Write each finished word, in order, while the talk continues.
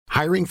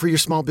Hiring for your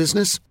small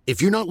business?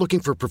 If you're not looking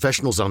for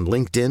professionals on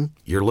LinkedIn,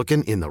 you're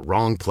looking in the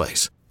wrong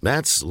place.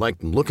 That's like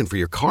looking for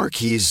your car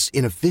keys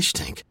in a fish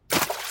tank.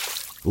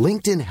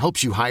 LinkedIn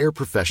helps you hire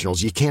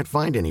professionals you can't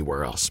find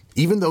anywhere else,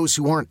 even those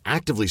who aren't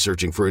actively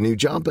searching for a new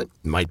job but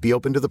might be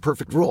open to the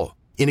perfect role.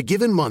 In a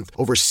given month,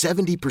 over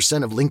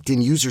 70% of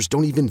LinkedIn users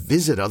don't even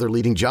visit other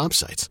leading job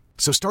sites.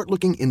 So start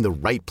looking in the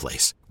right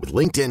place. With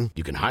LinkedIn,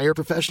 you can hire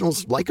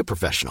professionals like a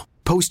professional.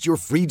 Post your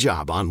free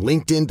job on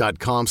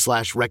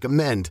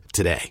linkedin.com/recommend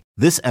today.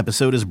 This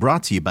episode is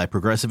brought to you by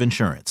Progressive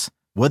Insurance.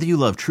 Whether you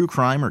love true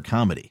crime or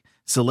comedy,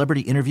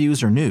 celebrity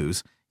interviews or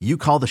news, you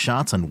call the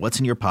shots on what's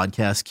in your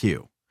podcast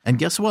queue. And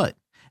guess what?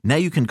 Now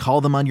you can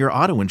call them on your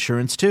auto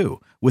insurance too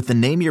with the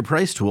Name Your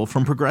Price tool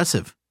from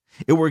Progressive.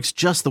 It works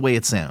just the way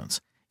it sounds.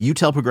 You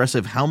tell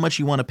Progressive how much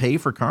you want to pay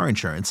for car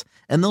insurance,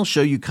 and they'll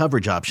show you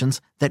coverage options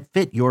that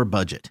fit your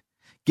budget.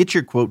 Get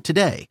your quote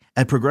today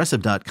at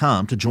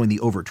Progressive.com to join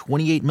the over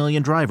 28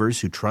 million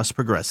drivers who trust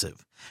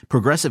Progressive.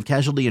 Progressive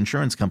Casualty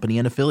Insurance Company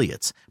and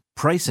Affiliates.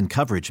 Price and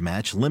coverage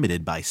match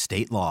limited by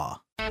state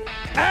law.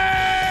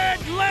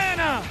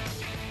 Atlanta!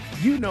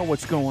 You know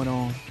what's going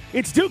on.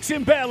 It's Dukes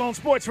and Bell on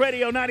Sports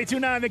Radio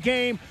 92.9 The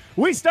Game.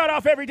 We start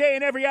off every day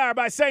and every hour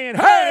by saying,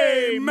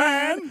 hey,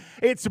 man!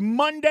 It's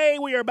Monday.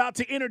 We are about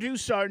to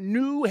introduce our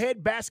new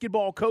head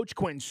basketball coach,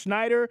 Quinn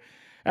Snyder.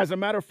 As a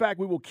matter of fact,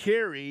 we will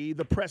carry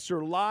the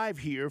presser live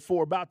here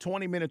for about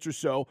 20 minutes or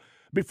so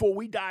before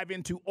we dive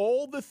into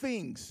all the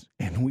things,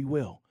 and we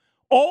will,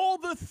 all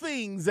the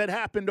things that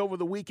happened over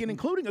the weekend,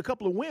 including a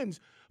couple of wins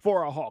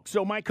for our Hawks.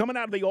 So, Mike, coming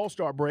out of the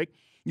All-Star break,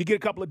 you get a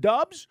couple of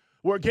dubs.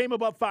 We're a game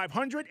above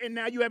 500, and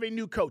now you have a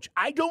new coach.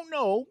 I don't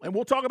know, and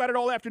we'll talk about it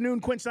all afternoon.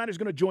 Quinn Snyder is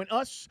going to join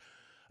us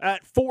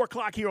at 4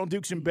 o'clock here on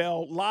Dukes and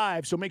Bell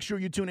live, so make sure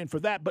you tune in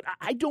for that. But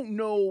I don't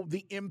know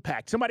the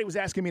impact. Somebody was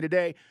asking me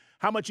today,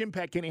 how much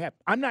impact can he have?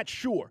 I'm not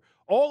sure.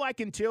 All I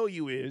can tell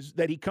you is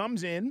that he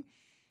comes in,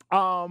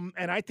 and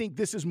I think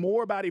this is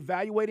more about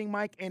evaluating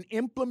Mike and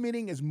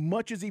implementing as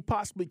much as he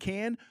possibly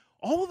can.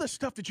 All of the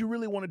stuff that you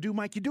really want to do,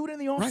 Mike, you do it in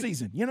the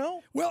offseason, right. You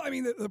know? Well, I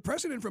mean, the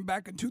precedent from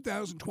back in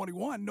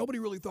 2021, nobody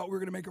really thought we were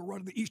going to make a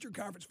run to the Eastern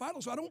Conference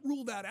Finals, so I don't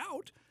rule that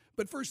out.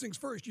 But first things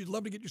first, you'd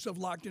love to get yourself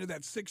locked into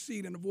that 6th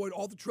seed and avoid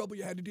all the trouble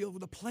you had to deal with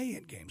the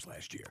play-in games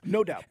last year.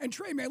 No doubt. And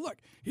Trey, man, look,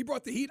 he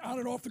brought the heat on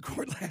and off the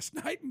court last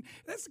night, and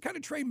that's the kind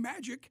of Trey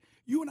magic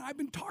you and I have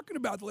been talking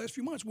about the last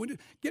few months. When to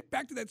get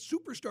back to that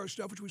superstar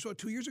stuff, which we saw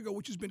 2 years ago,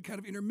 which has been kind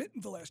of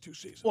intermittent the last 2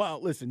 seasons.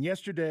 Well, listen,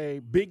 yesterday,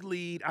 big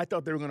lead. I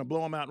thought they were going to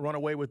blow them out and run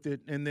away with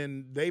it, and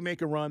then they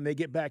make a run, they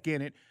get back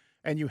in it.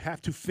 And you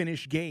have to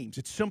finish games.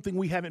 It's something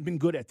we haven't been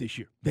good at this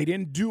year. They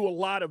didn't do a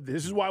lot of this.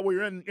 This is why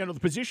we're in the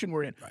position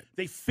we're in. Right.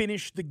 They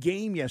finished the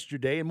game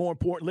yesterday, and more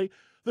importantly,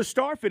 the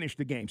Star finished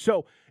the game.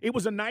 So it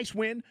was a nice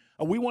win.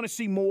 We want to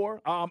see more.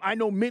 I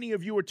know many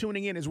of you are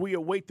tuning in as we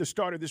await the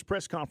start of this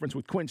press conference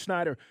with Quinn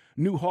Snyder,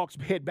 new Hawks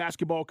head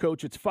basketball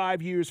coach. It's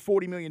 5 years,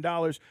 $40 million,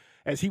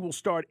 as he will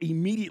start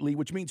immediately,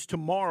 which means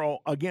tomorrow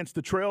against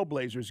the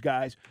Trailblazers,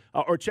 guys.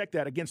 Or check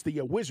that, against the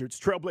Wizards.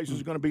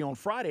 Trailblazers are going to be on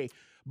Friday.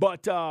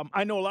 But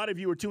I know a lot of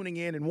you are tuning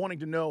in and wanting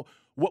to know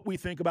what we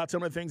think about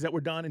some of the things that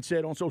were done and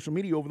said on social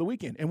media over the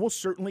weekend. And we'll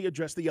certainly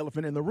address the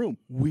elephant in the room.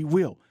 We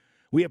will.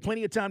 We have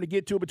plenty of time to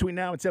get to it between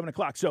now and 7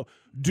 o'clock. So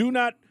do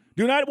not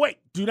wait.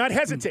 Do not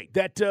hesitate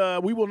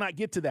that we will not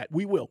get to that.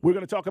 We will. We're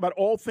going to talk about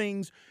all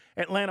things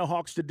Atlanta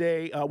Hawks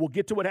today. We'll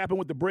get to what happened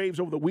with the Braves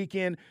over the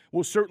weekend.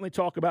 We'll certainly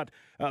talk about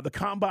the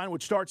Combine,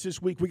 which starts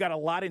this week. We got a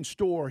lot in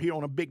store here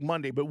on a big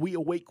Monday, but we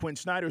await Quinn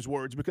Snyder's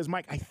words because,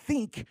 Mike, I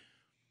think –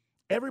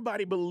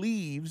 everybody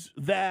believes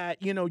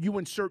that, you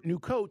insert new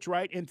coach,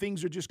 right, and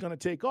things are just going to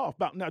take off.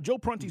 Now, Joe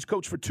Prunty's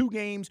coached for 2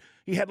 games.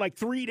 He had like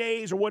 3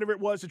 days or whatever it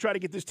was to try to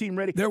get this team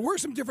ready. There were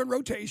some different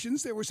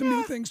rotations. There were some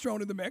new things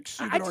thrown in the mix,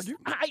 you could argue.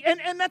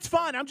 And that's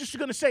fine. I'm just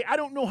going to say I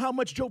don't know how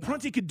much Joe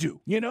Prunty could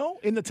do,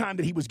 in the time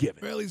that he was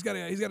given. Well, he's got a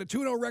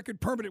 2-0 record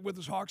permanent with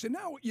his Hawks. And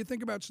now you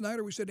think about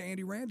Snyder, we said to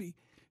Andy Randy,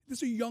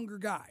 this is a younger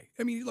guy.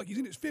 I mean, look, he's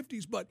in his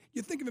 50s, but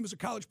you think of him as a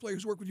college player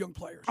who's worked with young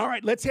players. All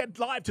right, let's head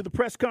live to the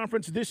press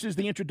conference. This is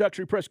the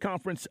introductory press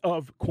conference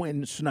of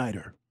Quinn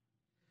Snyder.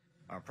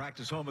 Our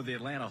practice home of the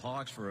Atlanta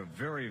Hawks for a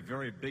very,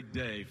 very big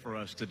day for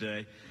us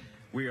today.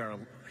 We are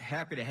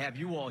happy to have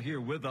you all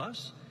here with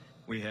us.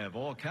 We have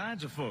all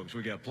kinds of folks.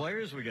 We got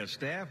players, we got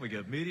staff, we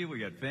got media, we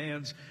got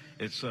fans.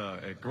 It's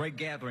a great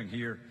gathering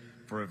here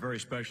for a very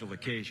special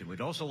occasion.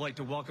 We'd also like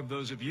to welcome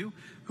those of you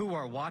who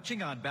are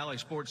watching on Bally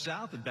Sports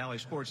South and Bally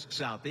Sports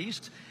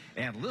Southeast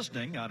and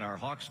listening on our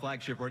Hawks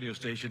flagship radio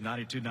station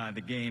 92.9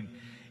 The Game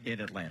in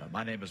Atlanta.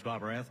 My name is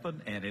Bob Rathman,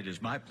 and it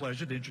is my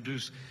pleasure to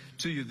introduce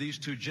to you these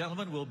two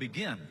gentlemen. We'll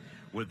begin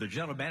with the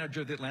general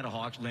manager of the Atlanta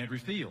Hawks, Landry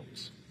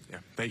Fields. Yeah,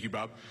 thank you,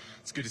 Bob.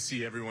 It's good to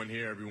see everyone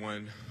here,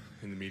 everyone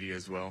in the media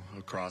as well,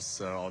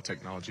 across all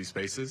technology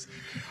spaces.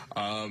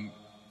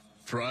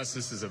 For us,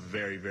 this is a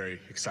very, very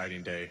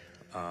exciting day.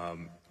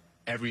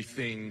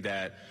 Everything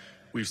that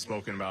we've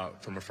spoken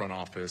about from a front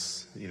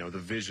office, you know, the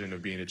vision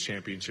of being a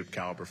championship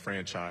caliber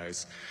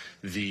franchise,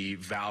 the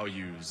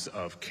values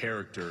of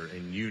character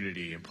and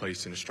unity, and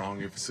placing a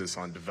strong emphasis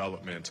on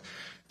development.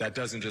 That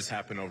doesn't just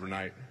happen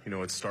overnight. You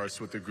know, it starts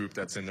with the group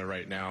that's in there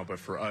right now, but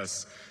for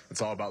us,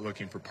 it's all about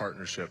looking for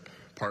partners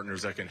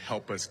that can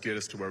help us get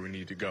us to where we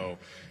need to go,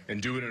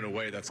 and do it in a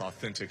way that's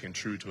authentic and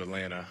true to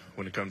Atlanta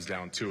when it comes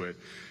down to it.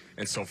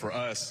 And so for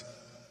us,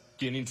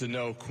 getting to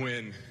know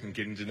Quinn and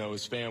getting to know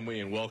his family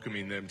and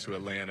welcoming them to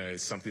Atlanta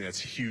is something that's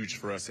huge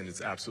for us, and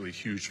it's absolutely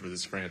huge for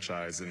this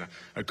franchise. And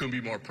I couldn't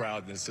be more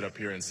proud than to sit up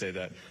here and say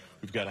that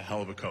we've got a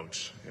hell of a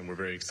coach, and we're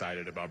very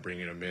excited about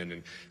bringing him in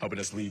and helping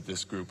us lead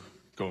this group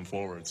going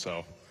forward.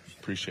 So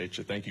appreciate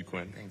you. Thank you,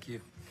 Quinn. Thank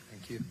you.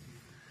 Thank you.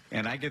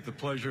 And I get the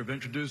pleasure of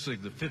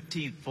introducing the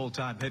 15th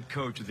full-time head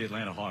coach of the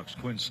Atlanta Hawks,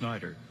 Quinn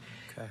Snyder.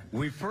 Okay.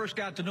 We first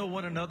got to know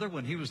one another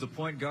when he was the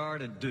point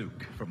guard at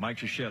Duke for Mike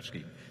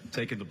Krzyzewski,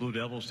 taking the Blue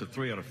Devils to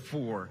 3 out of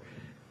 4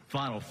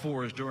 Final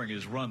Fours during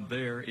his run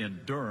there in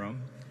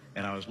Durham.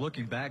 And I was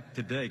looking back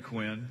today,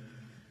 Quinn,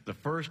 the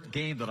first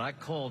game that I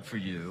called for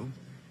you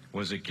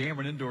was at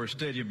Cameron Indoor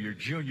Stadium your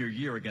junior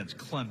year against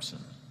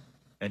Clemson.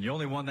 And you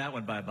only won that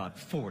one by about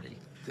 40.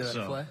 Did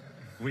I play?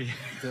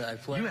 Did I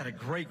play? You had a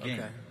great game.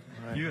 Okay.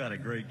 Right. You had a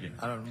great game.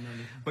 I don't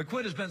remember. But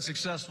Quinn has been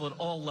successful at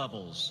all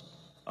levels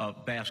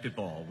of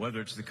basketball,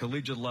 whether it's the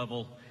collegiate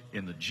level,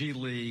 in the G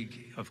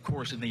League, of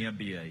course in the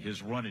NBA.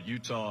 His run at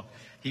Utah,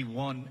 he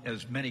won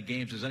as many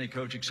games as any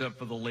coach except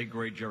for the late,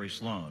 great Jerry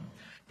Sloan.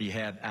 He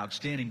had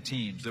outstanding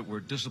teams that were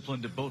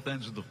disciplined at both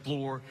ends of the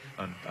floor,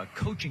 a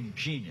coaching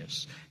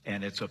genius.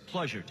 And it's a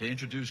pleasure to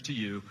introduce to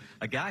you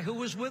a guy who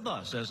was with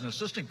us as an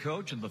assistant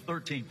coach in the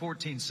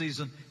 13-14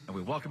 season, and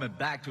we welcome him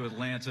back to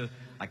Atlanta.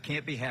 I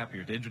can't be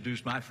happier to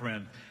introduce my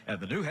friend and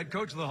the new head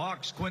coach of the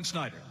Hawks, Quinn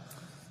Snyder.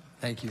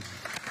 Thank you.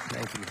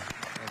 Thank you.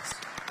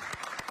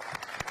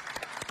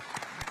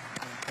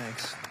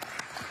 Thanks.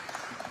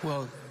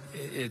 Well,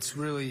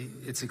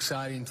 it's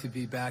exciting to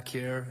be back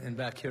here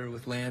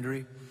with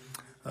Landry.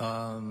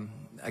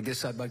 I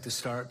guess I'd like to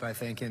start by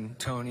thanking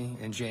Tony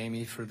and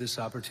Jamie for this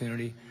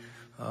opportunity.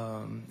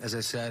 As I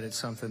said, it's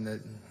something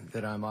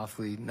that I'm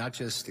awfully not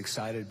just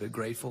excited but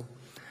grateful.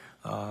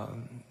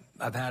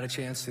 I've had a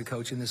chance to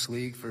coach in this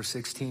league for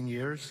 16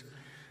 years,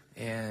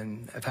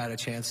 and I've had a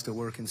chance to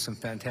work in some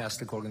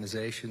fantastic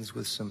organizations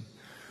with some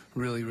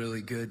really,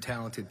 really good,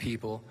 talented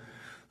people.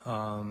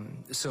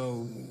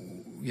 So,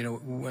 you know,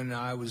 when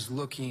I was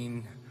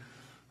looking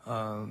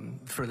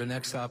for the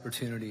next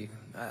opportunity,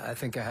 I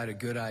think I had a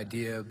good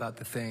idea about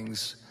the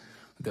things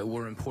that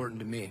were important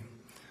to me.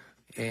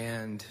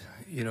 And,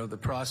 you know, the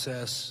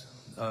process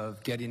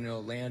of getting to know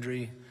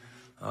Landry,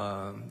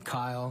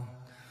 Kyle,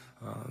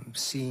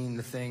 seeing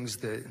the things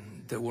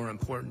that were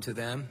important to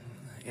them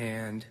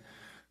and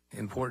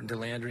important to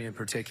Landry in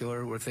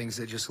particular were things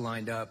that just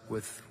lined up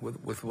with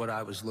what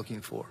I was looking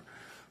for.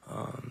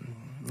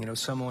 You know,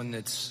 someone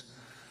that's,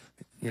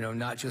 you know,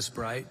 not just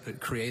bright, but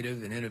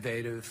creative and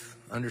innovative,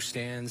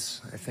 understands,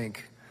 I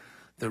think,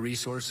 the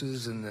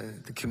resources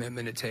and the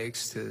commitment it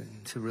takes to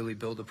really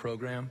build a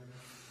program.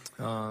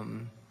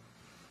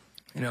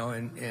 You know,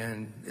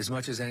 and as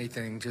much as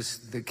anything,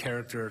 just the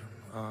character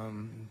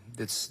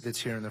that's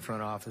here in the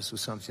front office was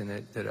something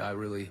that I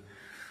really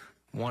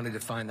wanted to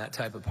find that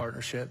type of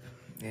partnership.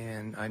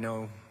 And I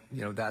know,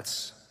 you know,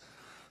 that's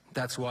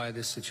why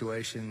this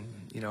situation,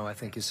 you know, I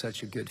think is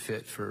such a good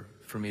fit for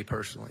me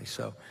personally.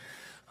 So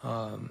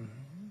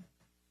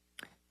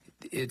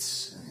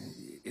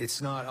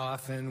it's not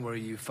often where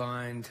you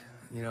find,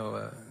 you know,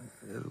 a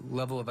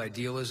level of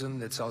idealism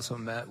that's also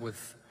met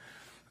with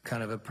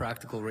kind of a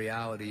practical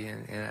reality,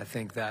 and I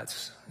think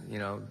that's, you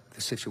know, the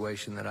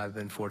situation that I've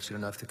been fortunate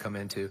enough to come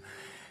into.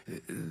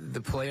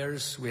 The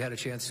players we had a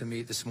chance to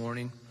meet this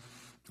morning,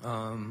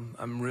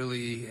 I'm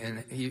really,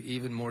 and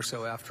even more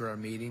so after our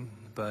meeting,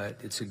 but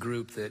it's a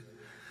group that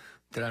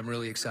I'm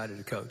really excited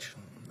to coach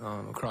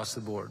across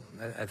the board.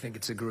 I think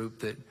it's a group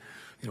that,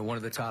 you know, one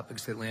of the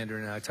topics that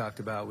Landry and I talked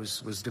about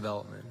was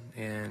development,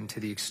 and to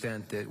the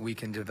extent that we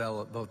can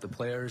develop both the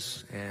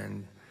players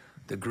and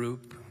the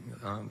group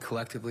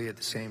collectively at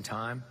the same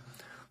time.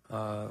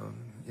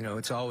 You know,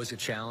 it's always a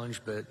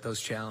challenge, but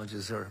those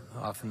challenges are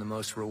often the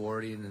most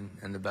rewarding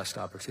and the best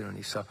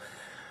opportunity. So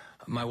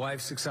my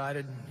wife's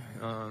excited.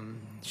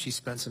 She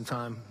spent some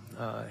time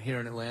here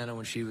in Atlanta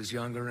when she was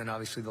younger, and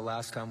obviously the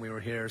last time we were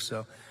here.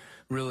 So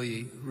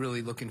really,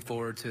 really looking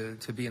forward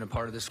to being a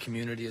part of this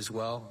community as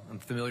well. I'm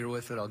familiar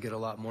with it. I'll get a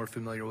lot more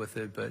familiar with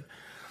it, but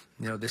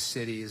you know, this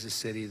city is a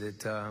city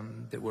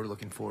that we're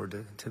looking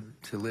forward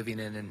to living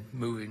in and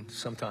moving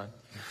sometime.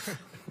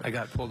 I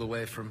got pulled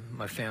away from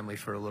my family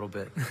for a little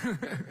bit.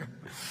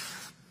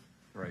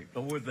 Right.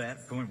 Well, with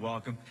that, going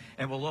welcome.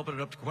 And we'll open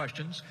it up to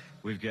questions.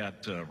 We've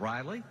got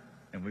Riley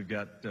and we've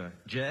got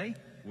Jay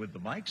with the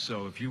mic.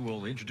 So if you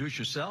will introduce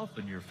yourself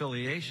and your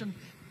affiliation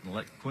and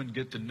let Quinn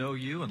get to know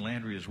you and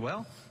Landry as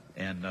well,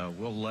 and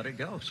we'll let it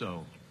go.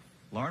 So,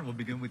 Lauren, we'll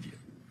begin with you.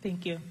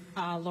 Thank you.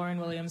 Lauren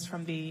Williams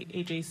from the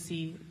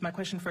AJC. My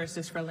question first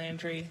is for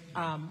Landry.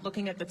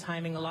 Looking at the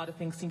timing, a lot of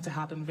things seem to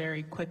happen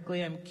very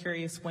quickly. I'm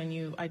curious when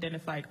you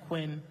identified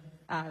Quinn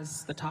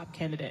as the top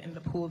candidate in the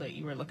pool that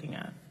you were looking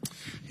at.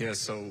 Yeah,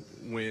 so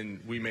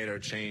when we made our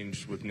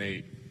change with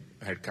Nate,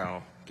 I had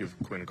Kyle give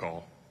Quinn a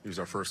call. He was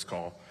our first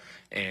call.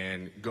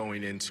 And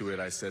going into it,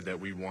 I said that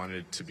we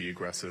wanted to be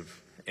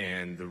aggressive.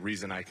 And the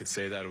reason I could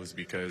say that was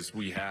because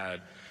we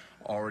had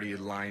already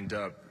lined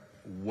up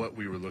what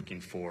we were looking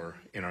for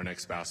in our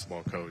next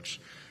basketball coach.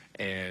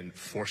 And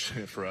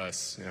fortunate for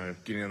us,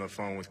 getting on the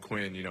phone with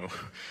Quinn,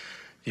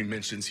 he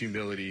mentions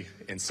humility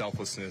and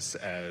selflessness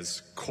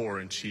as core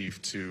and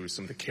chief to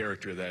some of the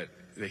character that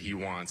he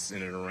wants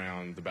in and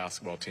around the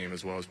basketball team,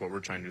 as well as what we're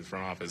trying to do in the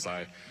front office.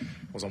 I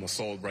was almost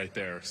sold right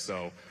there.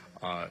 So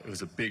it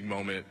was a big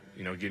moment,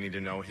 getting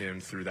to know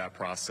him through that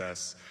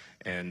process,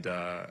 and,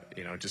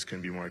 just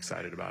couldn't be more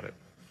excited about it.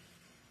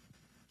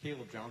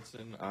 Caleb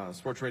Johnson,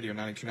 Sports Radio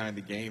 92.9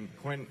 The Game.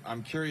 Quinn,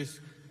 I'm curious,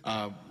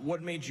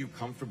 what made you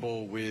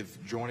comfortable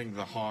with joining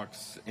the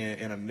Hawks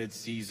in a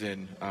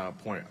mid-season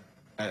point,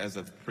 as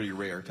that's pretty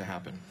rare to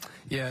happen?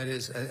 Yeah, it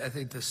is. I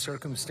think the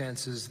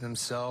circumstances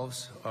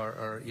themselves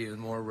are even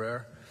more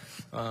rare.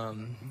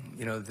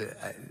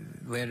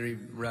 Landry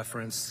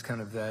referenced kind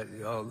of that,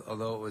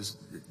 although it was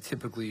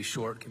typically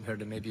short compared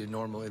to maybe a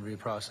normal interview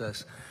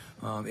process,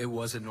 it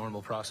was a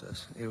normal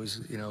process. It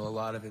was, a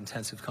lot of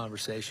intensive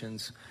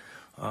conversations.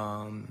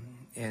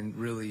 And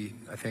really,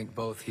 I think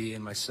both he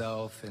and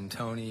myself and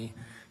Tony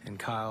and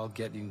Kyle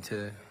getting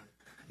to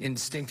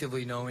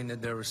instinctively knowing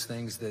that there was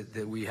things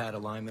that we had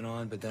alignment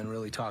on, but then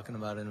really talking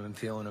about it and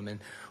feeling them. And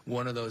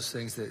one of those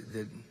things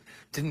that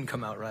didn't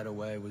come out right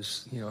away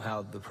was,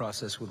 how the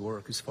process would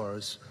work as far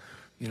as,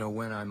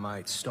 when I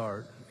might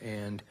start.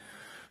 And,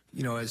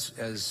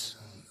 as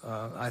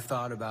I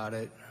thought about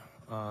it,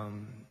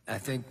 I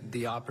think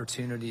the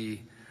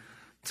opportunity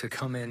to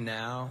come in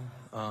now,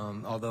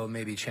 although it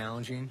may be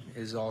challenging,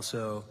 is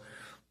also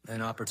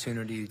an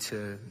opportunity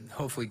to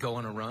hopefully go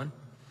on a run.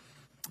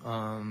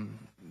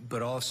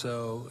 But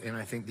also, and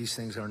I think these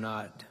things are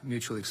not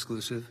mutually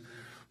exclusive,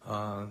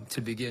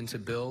 to begin to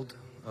build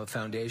a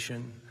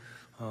foundation,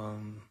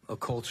 a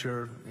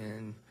culture.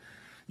 And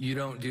you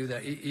don't do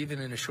that,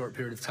 even in a short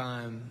period of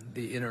time.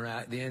 The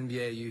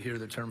NBA, you hear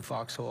the term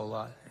foxhole a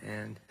lot,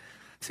 and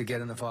to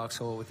get in the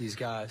foxhole with these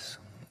guys.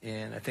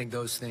 And I think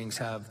those things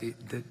have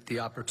the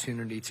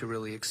opportunity to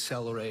really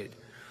accelerate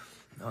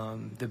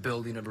the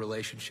building of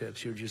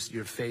relationships.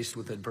 You're faced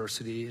with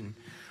adversity, and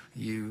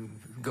you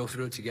go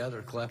through it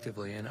together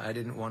collectively. And I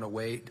didn't want to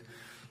wait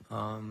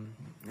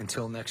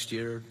until next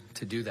year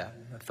to do that.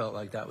 I felt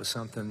like that was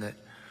something that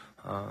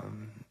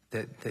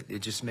it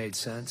just made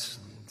sense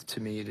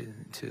to me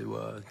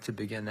to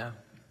begin now.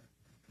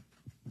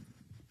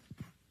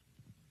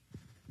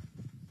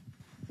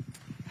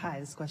 Hi,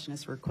 this question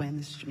is for Quinn.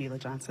 This is Jamila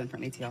Johnson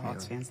from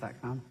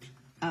ATLHawksFans.com.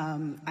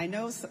 I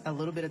know it's a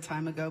little bit of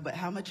time ago, but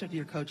how much of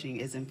your coaching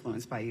is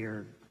influenced by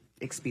your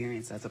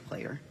experience as a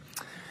player?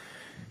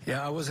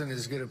 Yeah, I wasn't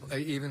as good,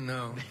 even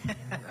though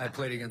I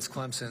played against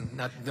Clemson.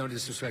 No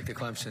disrespect to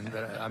Clemson,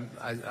 but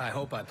I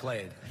hope I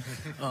played.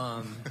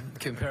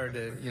 Compared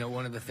to,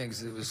 one of the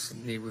things that was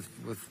neat with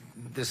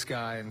this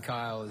guy and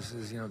Kyle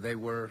is they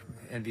were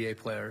NBA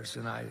players,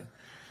 and I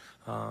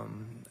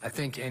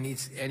think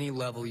any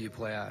level you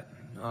play at,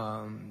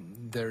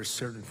 there's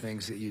certain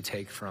things that you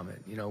take from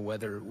it.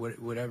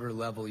 Whatever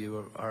level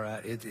you are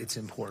at, it's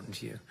important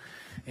to you,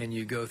 and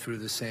you go through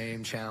the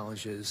same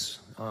challenges,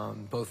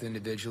 both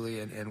individually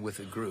and with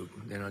a group.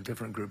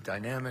 Different group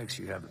dynamics.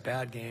 You have a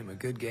bad game, a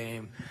good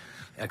game,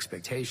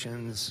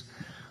 expectations.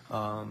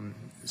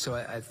 So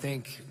I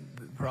think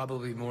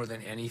probably more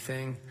than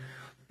anything,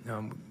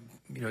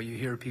 you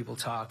hear people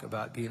talk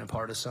about being a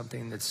part of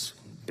something that's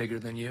bigger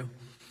than you,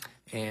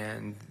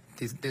 and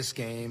this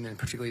game, and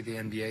particularly the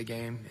NBA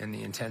game, and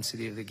the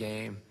intensity of the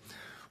game,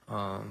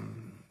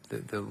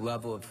 the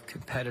level of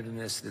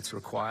competitiveness that's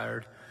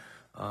required,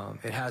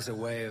 it has a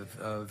way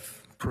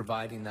of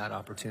providing that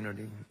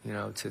opportunity,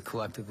 to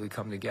collectively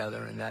come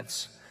together. And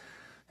that's,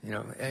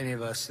 any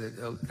of us,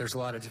 there's a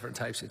lot of different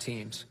types of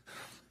teams.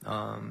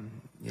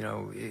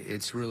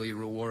 It's really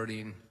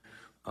rewarding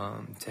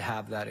to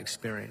have that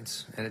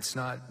experience. And it's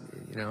not,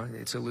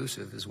 it's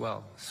elusive as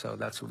well. So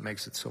that's what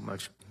makes it so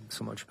much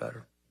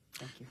better.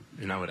 Thank you.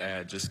 And I would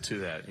add just to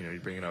that, you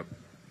bring it up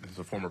as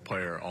a former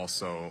player,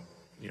 also,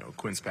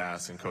 Quinn's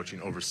past and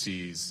coaching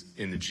overseas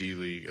in the G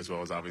League as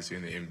well as obviously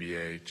in the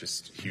NBA,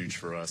 just huge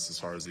for us as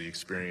far as the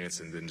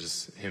experience, and then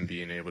just him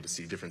being able to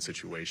see different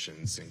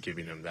situations and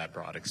giving him that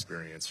broad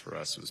experience for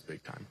us was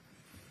big time.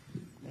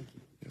 Thank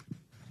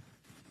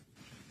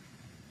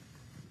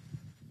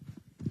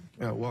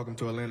you. Welcome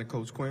to Atlanta,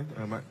 Coach Quinn.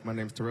 My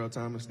name is Terrell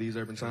Thomas, These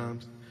Urban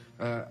Times.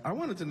 I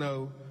wanted to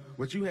know,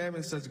 with you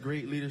having such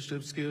great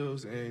leadership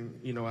skills and,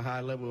 a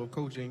high level of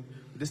coaching,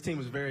 this team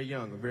is a very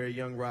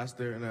young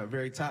roster, and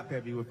very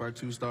top-heavy with our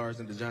two stars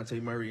in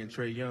DeJounte Murray and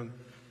Trae Young.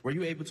 Were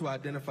you able to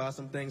identify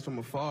some things from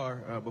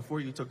afar before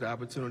you took the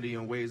opportunity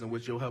in ways in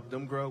which you'll help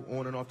them grow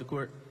on and off the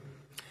court?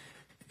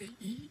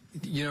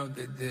 You know,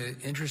 the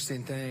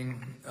interesting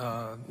thing,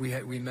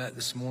 we met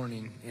this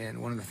morning,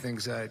 and one of the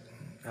things I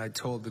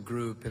told the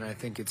group, and I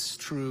think it's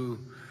true,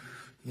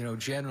 you know,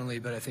 generally,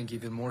 but I think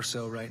even more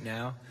so right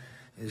now,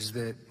 is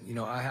that, you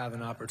know, I have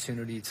an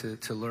opportunity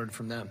to learn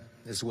from them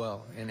as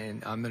well.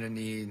 And I'm going to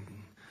need,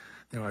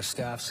 you know, our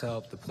staff's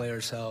help, the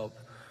players' help.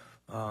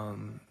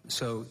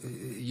 So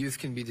youth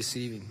can be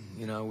deceiving.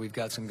 You know, we've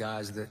got some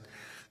guys that,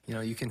 you know,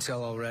 you can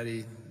tell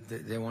already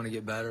that they want to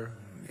get better.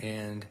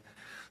 And,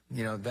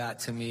 you know, that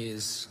to me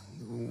is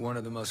one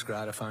of the most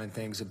gratifying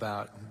things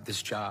about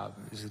this job,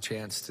 is a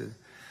chance to,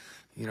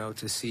 you know,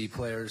 to see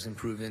players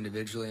improve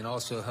individually and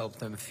also help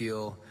them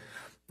feel,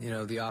 you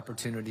know, the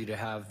opportunity to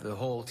have the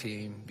whole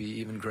team be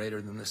even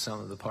greater than the sum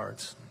of the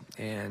parts.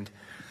 And,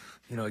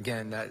 you know,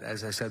 again, that,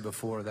 as I said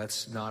before,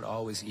 that's not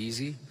always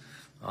easy,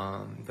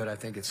 but I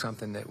think it's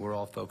something that we're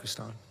all focused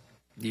on,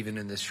 even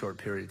in this short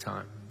period of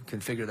time.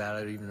 Can figure that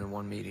out even in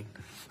one meeting.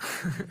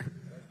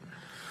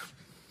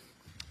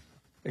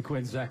 Hey,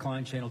 Quinn, Zach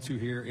Klein, Channel 2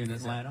 here in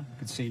Atlanta.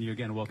 Good seeing you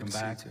again. Welcome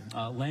back.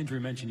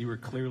 Landry mentioned you were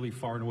clearly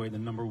far and away the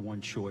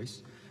 #1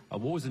 choice. What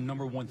was the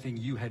 #1 thing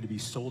you had to be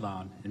sold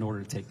on in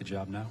order to take the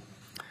job now?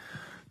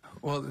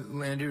 Well,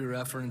 Landry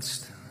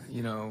referenced,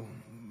 you know,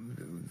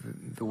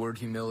 the word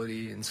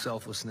humility and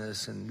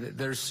selflessness, and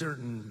there's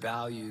certain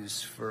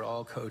values for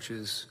all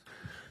coaches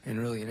and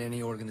really in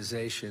any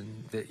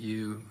organization that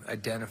you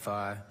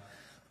identify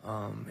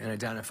and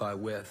identify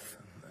with.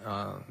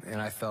 And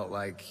I felt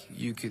like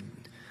you could,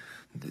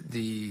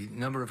 the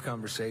number of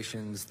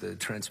conversations, the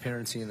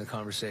transparency in the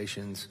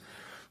conversations,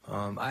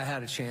 I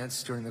had a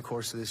chance during the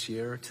course of this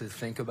year to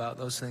think about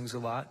those things a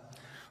lot.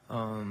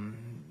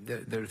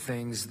 There are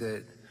things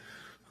that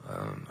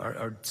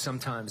are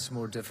sometimes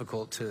more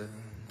difficult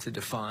to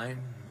define.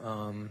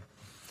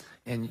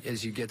 And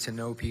as you get to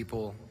know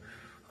people,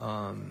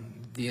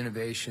 the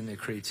innovation, the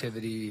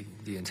creativity,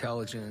 the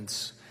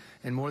intelligence,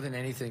 and more than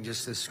anything,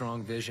 just a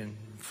strong vision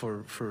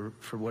for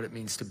what it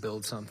means to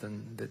build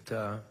something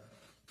that,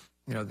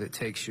 you know, that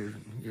takes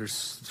your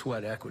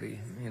sweat equity,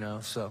 you know.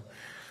 So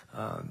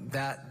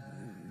that,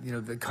 you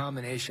know, the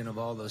combination of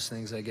all those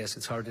things, I guess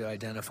it's hard to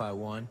identify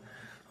one.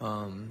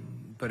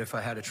 But if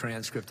I had a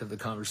transcript of the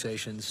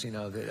conversations, you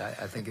know, that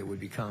I think it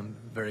would become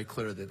very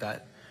clear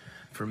that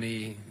for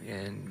me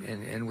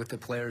and with the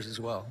players as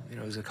well, you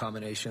know, it was a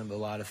combination of a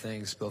lot of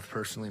things, both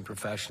personally and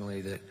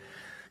professionally, that,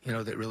 you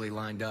know, that really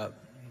lined up.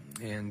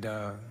 And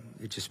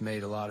it just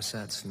made a lot of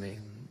sense to me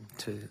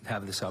to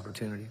have this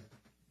opportunity.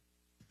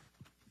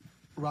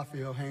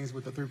 Raphael Haynes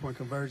with the three-point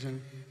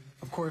conversion.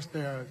 Of course,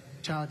 there are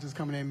challenges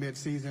coming in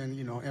mid-season,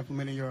 you know,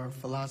 implementing your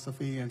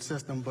philosophy and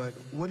system, but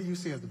what do you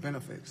see as the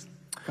benefits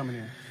coming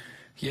in?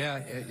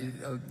 Yeah,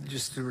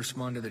 just to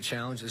respond to the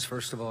challenges,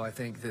 first of all, I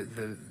think that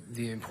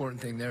the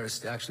important thing there is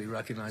to actually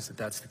recognize that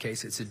that's the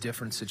case. It's a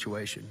different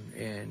situation,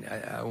 and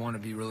I want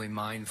to be really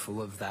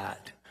mindful of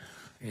that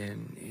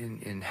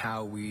in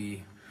how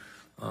we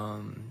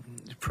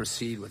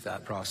proceed with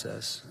that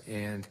process.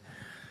 And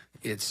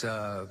it's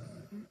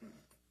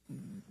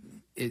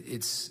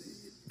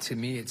to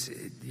me,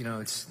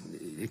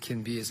 it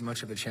can be as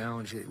much of a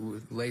challenge.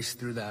 Laced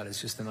through that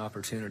is just an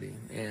opportunity.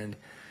 And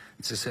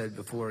as I said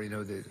before, you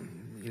know,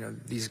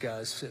 these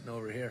guys sitting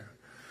over here,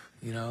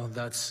 you know,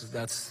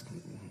 that's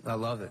I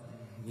love it,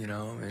 you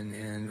know,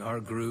 and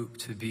our group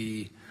to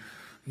be,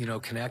 you know,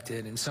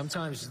 connected. And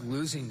sometimes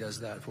losing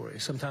does that for you.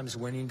 Sometimes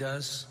winning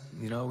does.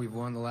 You know, we've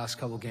won the last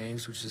couple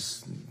games, which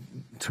is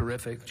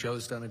terrific.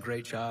 Joe's done a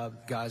great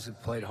job. Guys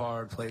have played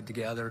hard, played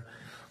together.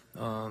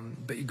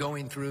 But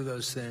going through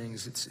those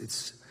things,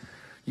 it's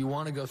you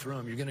want to go through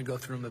them. You're going to go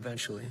through them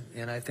eventually.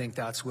 And I think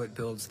that's what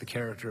builds the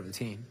character of a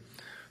team,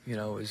 you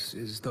know,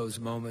 is those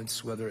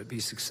moments, whether it be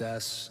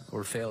success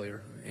or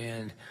failure.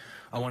 And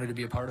I wanted to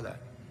be a part of that,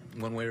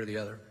 one way or the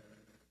other.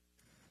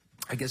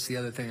 I guess the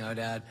other thing I'd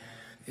add,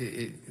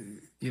 you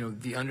know,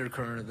 the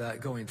undercurrent of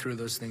that, going through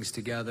those things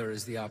together,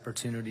 is the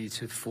opportunity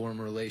to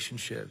form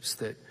relationships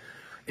that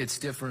it's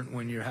different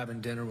when you're having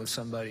dinner with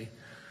somebody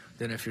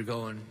than if you're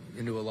going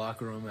into a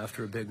locker room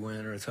after a big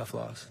win or a tough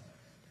loss.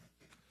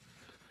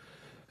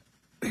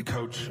 Hey,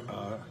 Coach,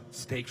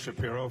 Steak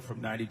Shapiro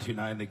from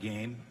 92.9 The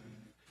Game.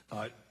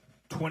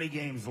 20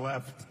 games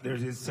left.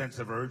 There's this sense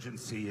of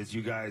urgency as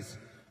you guys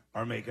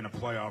are making a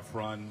playoff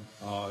run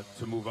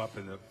to move up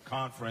in the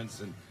conference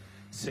and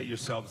set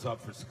yourselves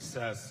up for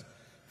success.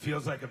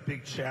 Feels like a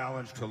big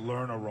challenge to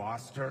learn a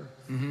roster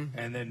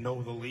and then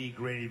know the league.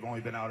 Granted, you've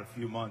only been out a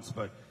few months,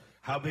 but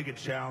how big a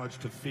challenge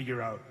to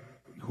figure out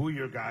who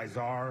your guys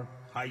are,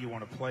 how you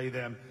want to play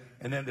them,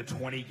 and then the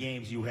 20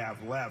 games you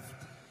have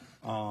left,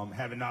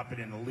 having not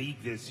been in the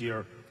league this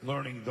year,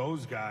 learning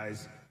those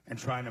guys and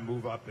trying to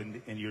move up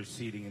in your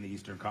seeding in the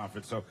Eastern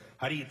Conference. So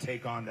how do you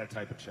take on that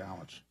type of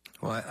challenge?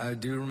 Well, I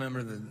do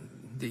remember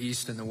the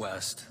East and the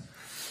West,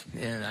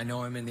 and I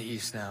know I'm in the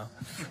East now.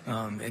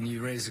 And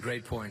you raised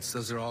great points.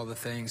 Those are all the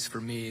things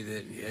for me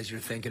that, as you're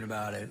thinking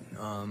about it,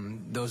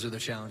 those are the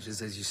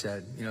challenges, as you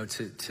said, you know,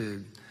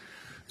 to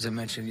as I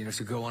mentioned, you know,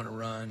 to go on a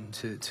run,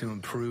 to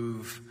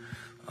improve,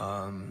 you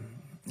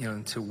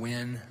know, to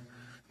win,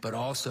 but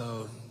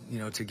also,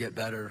 to get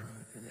better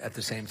at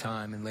the same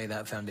time and lay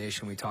that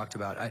foundation we talked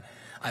about.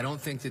 I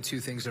don't think the two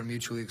things are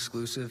mutually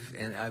exclusive,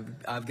 and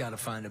I've got to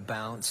find a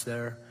balance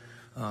there.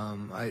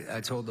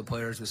 I told the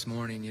players this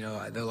morning,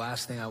 the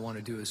last thing I want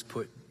to do is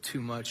put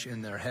too much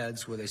in their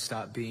heads where they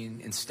stop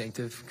being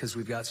instinctive, because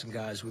we've got some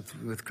guys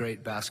with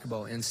great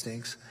basketball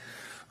instincts.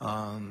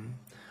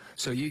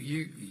 So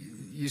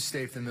you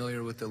stay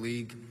familiar with the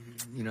league,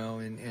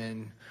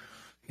 and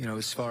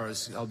as far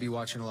as I'll be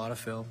watching a lot of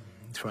film,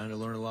 trying to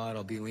learn a lot.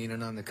 I'll be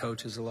leaning on the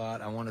coaches a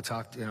lot. I want to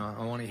talk,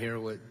 I want to hear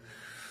what,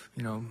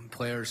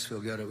 players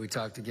feel good. We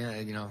talked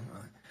again,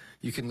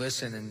 you can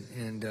listen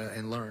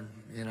and learn,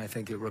 and I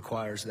think it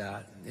requires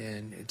that.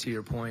 And to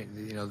your point,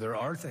 there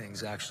are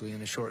things actually in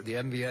the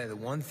NBA, the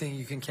one thing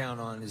you can count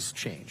on is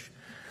change.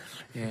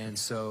 And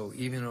so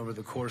even over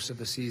the course of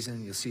the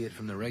season, you'll see it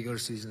from the regular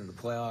season to the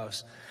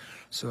playoffs.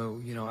 So,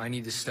 I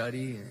need to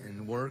study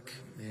and work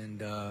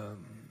and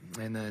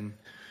then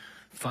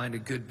find a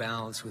good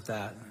balance with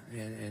that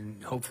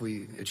and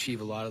hopefully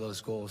achieve a lot of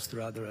those goals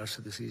throughout the rest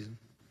of the season.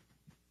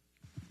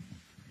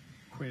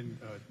 Quinn,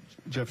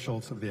 Jeff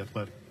Schultz of The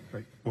Athletic.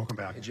 Right. Welcome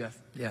back. Hey, Jeff.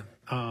 Yeah.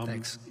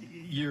 Thanks.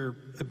 Your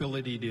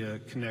ability to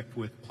connect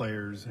with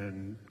players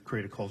and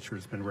create a culture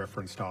has been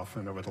referenced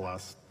often over the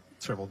last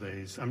several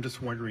days. I'm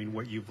just wondering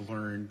what you've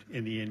learned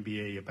in the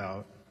NBA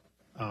about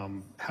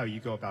how you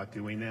go about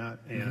doing that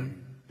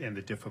and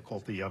the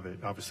difficulty of it.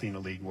 Obviously, in a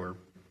league where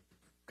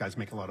guys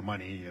make a lot of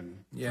money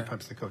and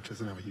sometimes the coach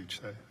doesn't have a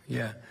huge say.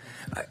 Yeah.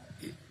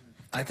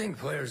 I think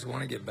players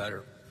want to get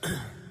better.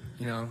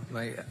 I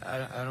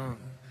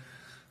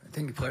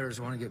think players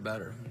want to get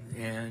better,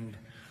 and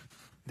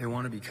they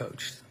want to be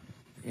coached.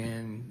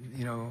 And,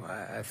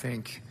 I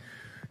think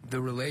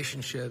the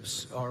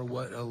relationships are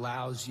what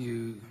allows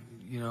you,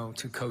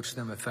 to coach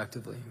them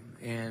effectively.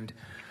 And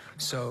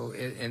so,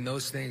 and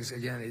those things,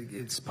 again,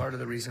 it's part of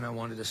the reason I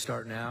wanted to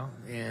start now.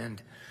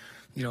 And,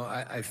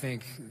 I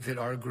think that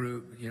our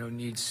group,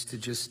 needs to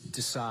just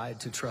decide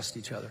to trust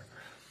each other.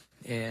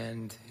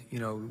 And,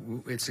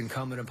 it's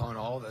incumbent upon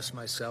all of us,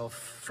 myself,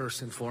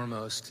 first and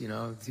foremost, to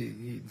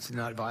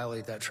not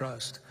violate that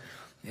trust.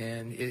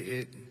 And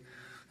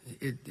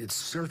it's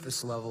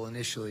surface level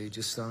initially,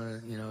 just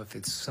on if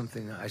it's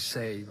something I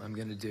say I'm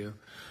going to do.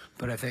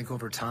 But I think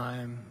over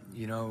time,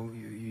 you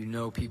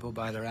know people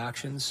by their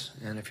actions.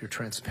 And if you're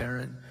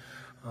transparent,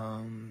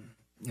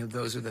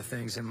 those are the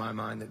things in my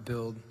mind that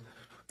build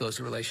those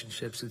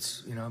relationships.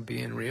 It's,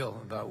 being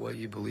real about what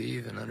you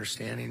believe and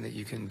understanding that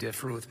you can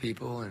differ with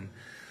people and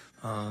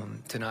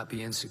to not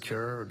be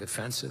insecure or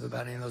defensive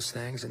about any of those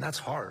things. And that's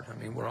hard. I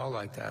mean, we're all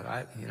like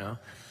that.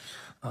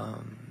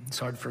 It's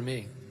hard for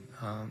me.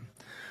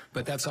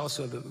 But that's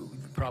also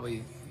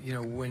probably,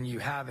 when you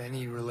have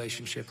any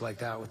relationship like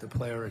that with a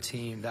player or a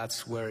team,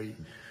 that's where,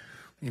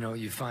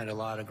 you find a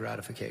lot of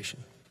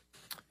gratification.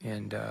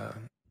 And,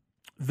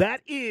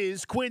 that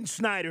is Quinn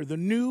Snyder, the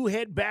new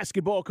head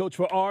basketball coach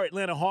for our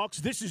Atlanta Hawks.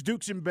 This is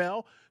Dukes and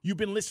Bell. You've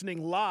been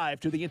listening live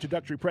to the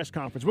introductory press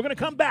conference. We're going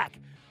to come back.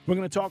 We're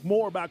going to talk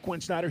more about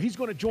Quinn Snyder. He's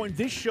going to join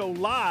this show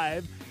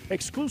live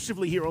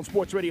exclusively here on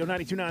Sports Radio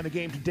 92.9 The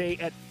Game today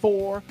at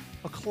 4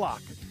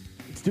 o'clock.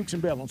 It's Dukes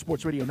and Bell on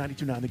Sports Radio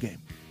 92.9 The Game.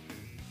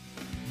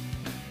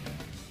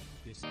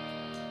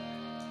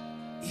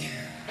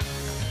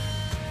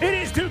 It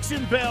is Dukes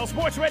and Bell,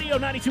 Sports Radio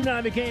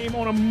 92.9 The Game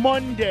on a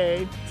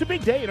Monday. It's a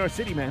big day in our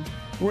city, man.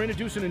 We're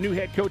introducing a new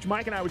head coach.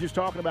 Mike and I were just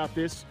talking about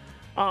this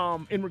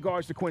in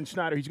regards to Quinn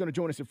Snyder. He's going to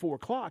join us at 4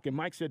 o'clock. And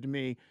Mike said to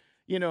me,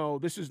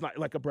 this is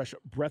like a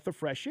breath of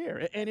fresh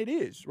air. And it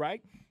is,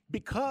 right?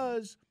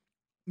 Because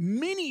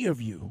many of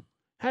you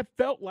have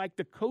felt like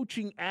the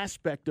coaching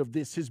aspect of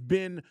this has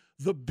been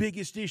the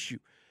biggest issue.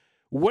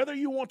 Whether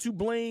you want to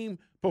blame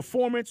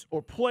performance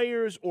or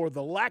players or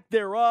the lack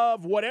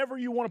thereof, whatever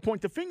you want to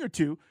point the finger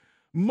to,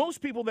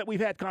 most people that we've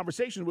had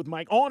conversations with,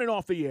 Mike, on and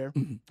off the air,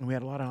 and we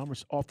had a lot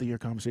of off-the-air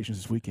conversations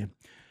this weekend,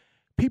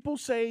 people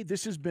say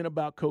this has been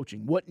about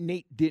coaching, what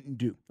Nate didn't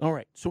do. All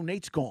right, so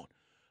Nate's gone.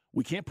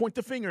 We can't point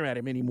the finger at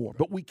him anymore,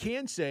 but we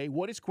can say,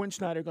 what is Quinn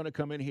Snyder going to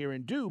come in here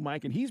and do,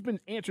 Mike? And he's been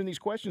answering these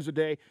questions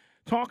today,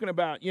 talking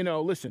about,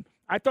 listen,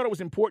 I thought it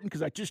was important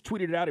because I just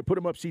tweeted it out. I put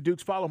him up, C.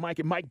 Dukes. Follow Mike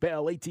at Mike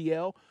Bell,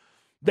 ATL.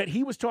 That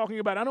he was talking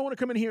about, I don't want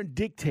to come in here and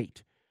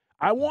dictate.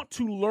 I want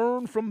to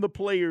learn from the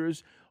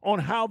players on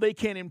how they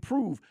can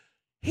improve.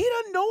 He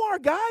doesn't know our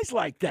guys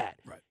like that.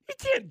 Right. He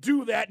can't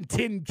do that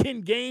in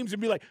 10 games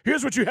and be like,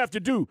 here's what you have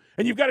to do,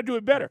 and you've got to do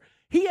it better.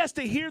 He has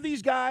to hear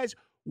these guys.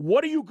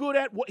 What are you good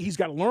at? He's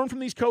got to learn from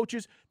these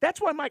coaches.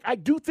 That's why, Mike, I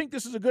do think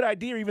this is a good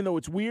idea, even though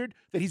it's weird,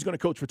 that he's going to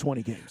coach for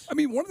 20 games. I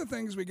mean, one of the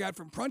things we got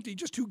from Prunty,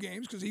 just 2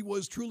 games, because he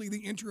was truly the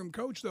interim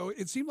coach, though,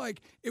 it seemed like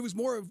it was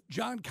more of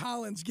John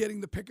Collins getting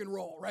the pick and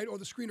roll, right, or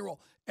the screen and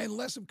roll, and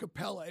less of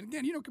Capella. And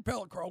again,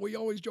 Capella, Carl, we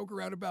always joke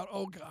around about,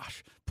 oh,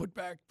 gosh, put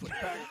back,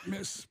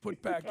 miss,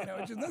 put back.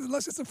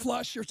 Unless it's a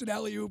flush or it's an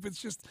alley-oop,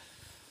 it's just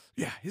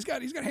Yeah, he's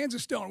got hands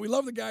of stone. We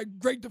love the guy,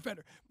 great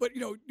defender. But,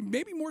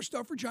 maybe more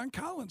stuff for John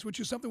Collins,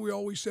 which is something we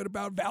always said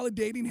about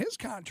validating his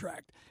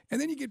contract. And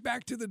then you get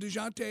back to the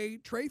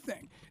DeJounte Trey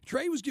thing.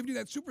 Trey was giving you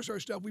that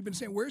superstar stuff. We've been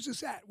saying, where's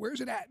this at?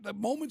 Where's it at? The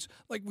moments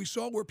like we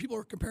saw where people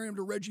are comparing him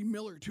to Reggie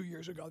Miller 2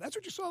 years ago. That's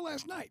what you saw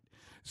last night.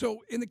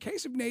 So in the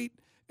case of Nate,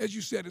 as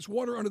you said, it's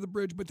water under the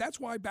bridge, but that's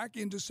why back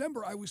in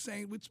December I was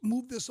saying, let's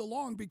move this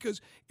along,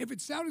 because if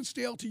it sounded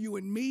stale to you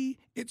and me,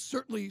 it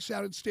certainly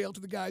sounded stale to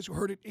the guys who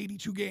heard it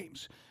 82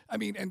 games. I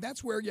mean, and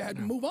that's where you had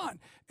to move on.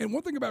 And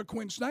one thing about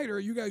Quinn Snyder,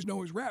 you guys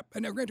know his rep,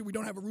 and now granted, we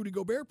don't have a Rudy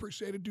Gobert per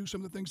se to do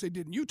some of the things they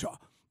did in Utah,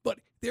 but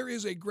there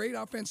is a great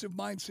offensive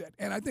mindset.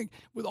 And I think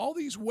with all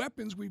these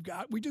weapons we've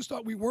got, we just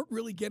thought we weren't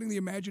really getting the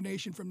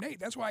imagination from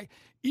Nate. That's why,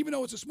 even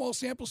though it's a small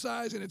sample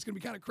size and it's going to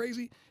be kind of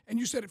crazy, and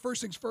you said it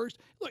first things first,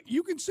 look,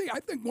 you can see, I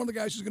think one of the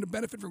guys who's going to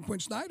benefit from Quinn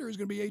Snyder is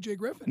going to be A.J.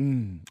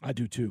 Griffin. I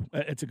do too.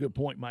 It's a good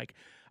point, Mike.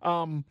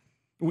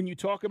 When you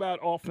talk about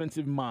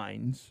offensive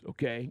minds,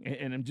 okay,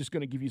 and I'm just going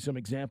to give you some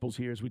examples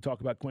here as we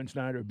talk about Quinn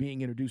Snyder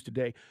being introduced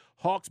today.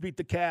 Hawks beat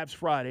the Cavs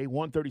Friday,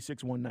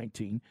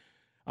 136-119.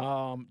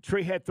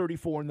 Trey had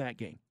 34 in that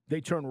game.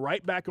 They turn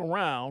right back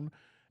around,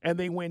 and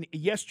they win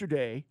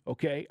yesterday,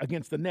 okay,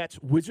 against the Nets.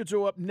 Wizards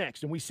are up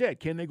next, and we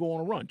said, can they go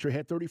on a run? Trey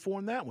had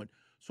 34 in that one.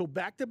 So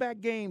back-to-back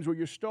games where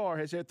your star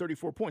has had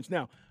 34 points.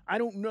 Now, I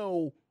don't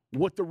know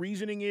what the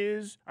reasoning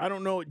is. I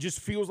don't know. It just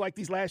feels like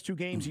these last two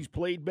games he's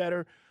played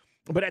better.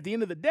 But at the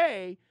end of the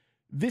day,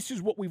 this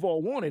is what we've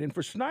all wanted. And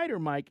for Snyder,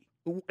 Mike,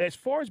 as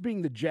far as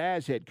being the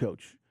Jazz head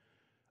coach,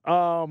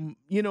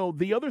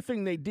 the other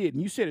thing they did,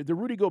 and you said it, the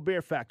Rudy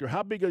Gobert factor,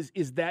 how big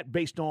is that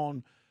based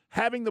on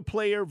having the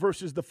player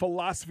versus the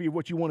philosophy of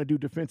what you want to do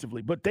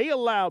defensively? But they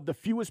allowed the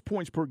fewest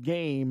points per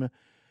game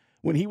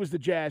when he was the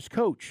Jazz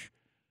coach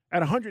at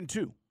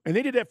 102. And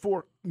they did that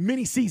for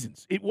many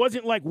seasons. It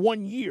wasn't like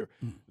 1 year.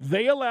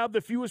 They allowed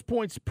the fewest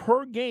points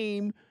per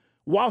game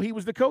while he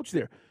was the coach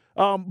there.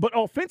 But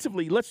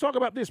offensively, let's talk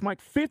about this, Mike.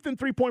 5th in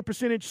three-point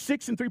percentage,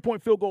 6th in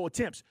three-point field goal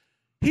attempts.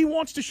 He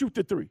wants to shoot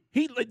the three.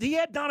 He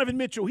had Donovan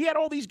Mitchell. He had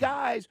all these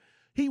guys.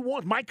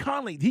 Mike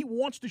Conley. He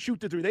wants to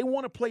shoot the three. They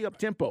want to play up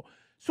tempo.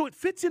 So it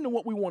fits into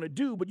what we want to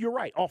do. But you're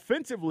right.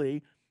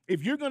 Offensively,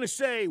 if you're going to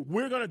say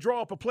we're going to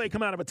draw up a play,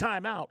 come out of a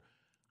timeout,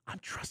 I'm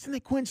trusting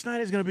that Quinn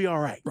Snyder is going to be all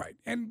right. Right.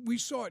 And we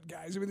saw it,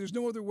 guys. I mean, there's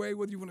no other way,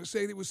 whether you want to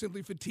say that it was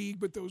simply fatigue,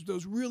 but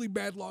those really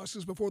bad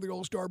losses before the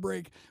All-Star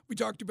break. We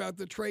talked about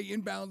the Trey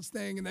inbounds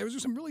thing, and there was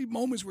just some really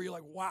moments where you're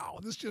like, wow,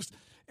 this just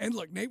 – and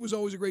look, Nate was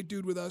always a great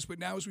dude with us, but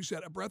now, as we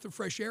said, a breath of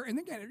fresh air. And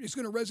again, it's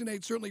going to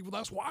resonate certainly with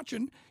us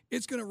watching.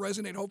 It's going to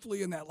resonate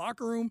hopefully in that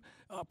locker room.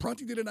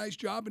 Prunty did a nice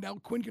job, and now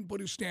Quinn can put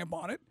his stamp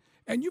on it.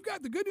 And you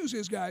got – the good news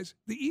is, guys,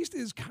 the East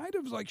is kind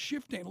of like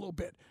shifting a little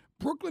bit.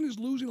 Brooklyn is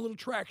losing a little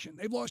traction.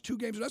 They've lost 2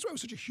 games. That's why it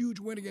was such a huge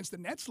win against the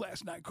Nets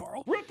last night,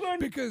 Carl. Brooklyn!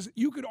 Because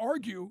you could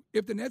argue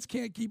if the Nets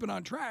can't keep it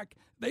on track,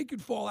 they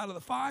could fall out of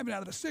the 5 and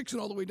out of the 6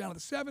 and all the way down to the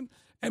 7.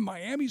 And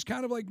Miami's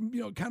kind of like,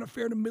 kind of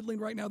fair to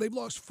middling right now. They've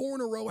lost 4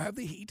 in a row, have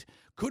the Heat.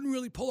 Couldn't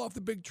really pull off the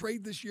big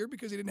trade this year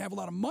because they didn't have a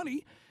lot of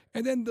money.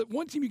 And then the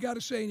one team you got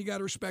to say and you got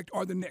to respect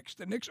are the Knicks.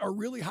 The Knicks are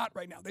really hot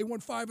right now. They won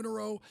 5 in a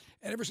row,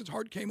 and ever since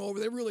Hart came over,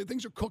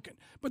 things are cooking.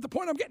 But the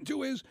point I'm getting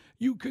to is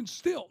you can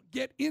still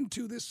get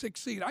into this 6th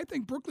seed. I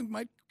think Brooklyn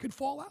could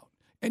fall out,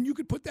 and you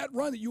could put that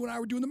run that you and I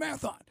were doing the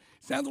math on.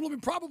 Sounds a little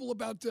bit probable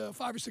about 5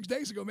 or 6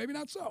 days ago. Maybe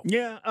not so.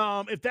 Yeah,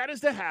 if that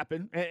is to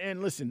happen,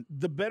 and listen,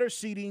 the best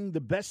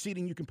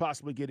seeding you can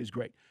possibly get is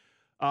great.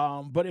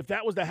 But if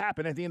that was to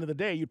happen, at the end of the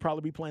day, you'd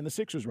probably be playing the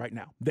Sixers right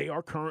now. They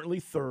are currently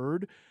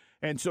 3rd.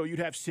 And so you'd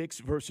have 6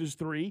 versus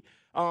 3.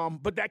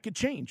 But that could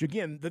change.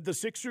 Again, the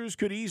Sixers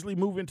could easily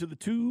move into the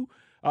 2.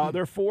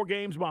 They're 4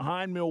 games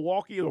behind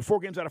Milwaukee, or 4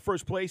 games out of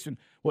first place, and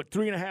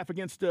 3.5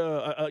 against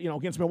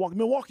Milwaukee.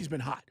 Milwaukee's been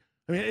hot.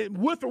 I mean,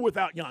 with or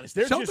without Giannis.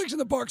 Celtics in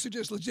the Bucks are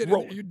just legit.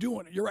 You're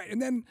doing it. You're right. And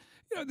then,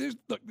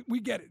 we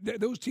get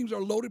it. Those teams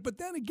are loaded. But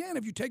then again,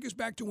 if you take us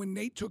back to when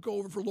Nate took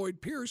over for Lloyd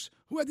Pierce,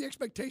 who had the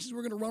expectations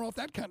we're going to run off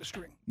that kind of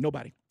string?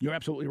 Nobody. You're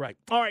absolutely right.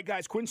 All right,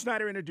 guys, Quinn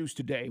Snyder introduced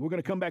today. We're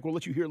going to come back. We'll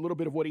let you hear a little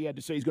bit of what he had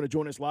to say. He's going to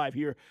join us live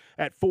here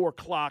at 4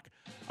 o'clock.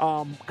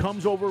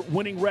 Comes over,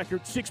 winning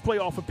record, 6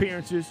 playoff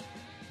appearances,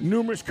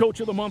 numerous Coach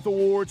of the Month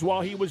awards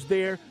while he was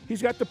there.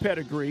 He's got the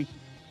pedigree.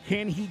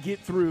 Can he get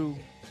through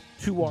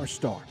to our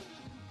star?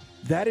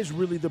 That is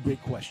really the big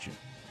question.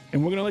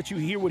 And we're going to let you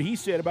hear what he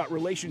said about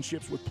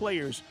relationships with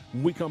players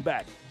when we come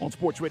back on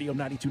Sports Radio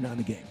 92.9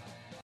 The Game.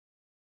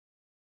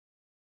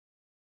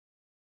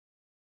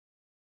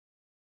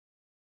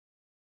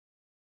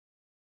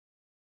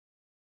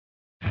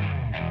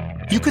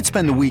 You could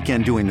spend the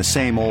weekend doing the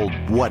same old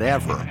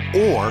whatever,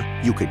 or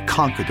you could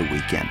conquer the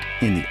weekend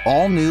in the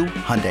all-new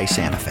Hyundai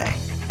Santa Fe.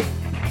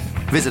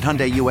 Visit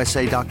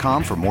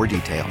HyundaiUSA.com for more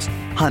details.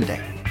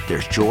 Hyundai,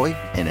 there's joy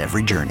in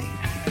every journey.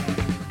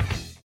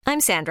 I'm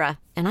Sandra,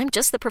 and I'm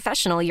just the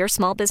professional your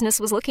small business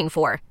was looking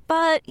for.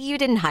 But you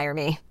didn't hire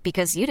me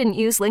because you didn't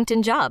use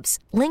LinkedIn Jobs.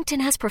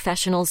 LinkedIn has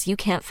professionals you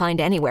can't find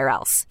anywhere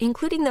else,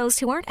 including those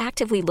who aren't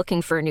actively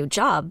looking for a new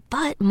job,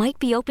 but might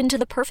be open to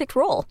the perfect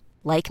role,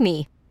 like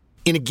me.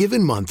 In a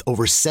given month,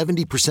 over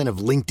 70% of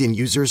LinkedIn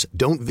users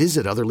don't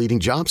visit other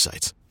leading job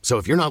sites. So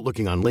if you're not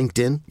looking on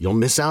LinkedIn, you'll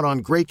miss out on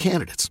great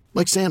candidates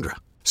like Sandra.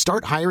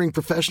 Start hiring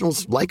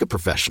professionals like a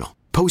professional.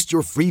 Post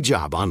your free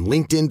job on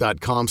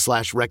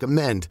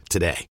linkedin.com/recommend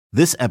today.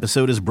 This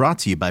episode is brought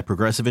to you by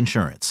Progressive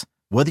Insurance.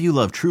 Whether you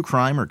love true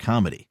crime or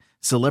comedy,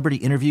 celebrity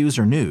interviews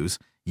or news,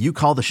 you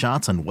call the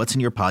shots on what's in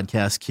your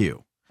podcast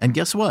queue. And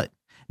guess what?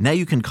 Now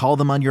you can call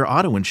them on your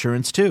auto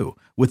insurance too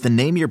with the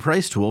Name Your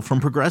Price tool from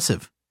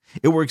Progressive.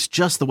 It works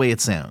just the way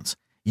it sounds.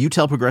 You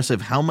tell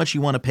Progressive how much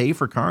you want to pay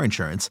for car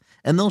insurance,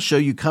 and they'll show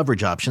you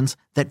coverage options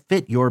that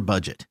fit your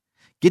budget.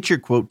 Get your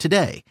quote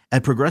today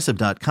at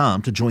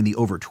Progressive.com to join the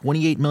over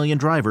 28 million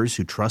drivers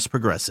who trust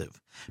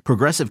Progressive.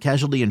 Progressive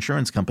Casualty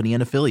Insurance Company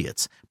and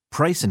Affiliates.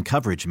 Price and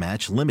coverage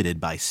match limited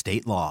by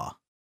state law.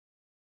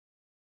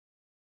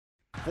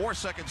 4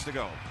 seconds to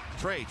go.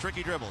 Trey,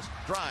 tricky dribbles,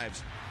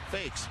 drives,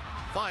 fakes,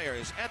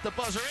 fires at the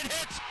buzzer, it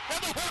hits,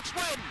 and the Hawks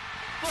win!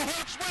 The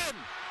Hawks win!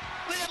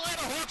 The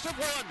Atlanta Hawks have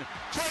won!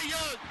 Trae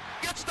Young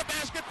gets the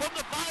basket from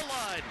the foul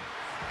line,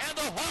 and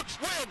the Hawks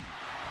win!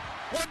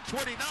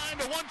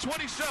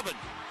 129-127.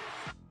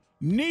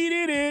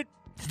 Needed it.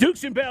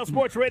 Dukes and Bell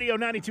Sports Radio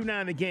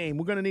 92.9 The Game.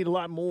 We're going to need a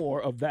lot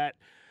more of that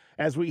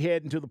as we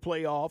head into the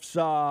playoffs.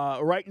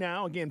 Right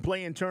now, again,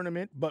 play-in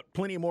tournament, but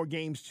plenty of more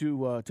games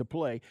to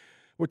play.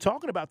 We're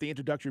talking about the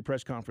introductory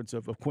press conference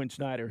of Quinn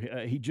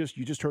Snyder. You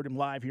just heard him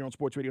live here on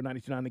Sports Radio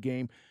 92.9 The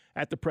Game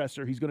at the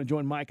presser. He's going to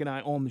join Mike and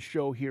I on the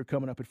show here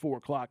coming up at 4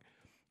 o'clock.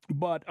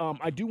 But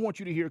I do want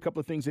you to hear a couple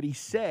of things that he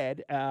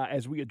said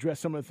as we address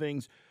some of the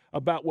things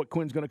about what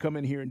Quinn's going to come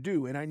in here and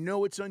do. And I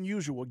know it's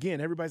unusual.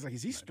 Again, everybody's like,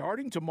 is he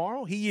starting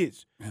tomorrow? He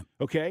is. Yeah.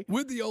 Okay?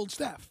 With the old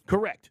staff.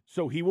 Correct.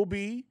 So he will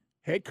be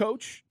head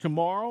coach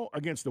tomorrow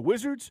against the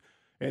Wizards,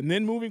 and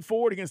then moving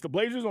forward against the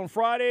Blazers on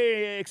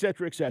Friday, et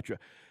cetera, et cetera.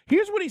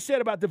 Here's what he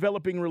said about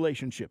developing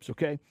relationships,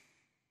 okay?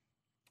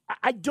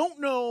 I don't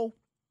know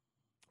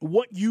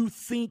what you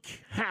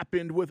think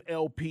happened with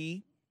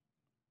LP.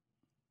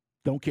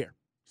 Don't care.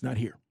 He's not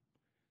here.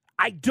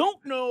 I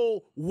don't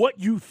know what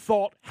you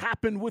thought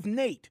happened with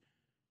Nate.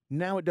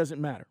 Now it doesn't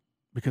matter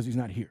because he's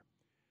not here.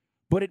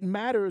 But it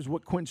matters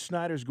what Quinn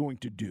Snyder's going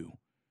to do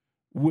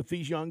with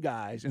these young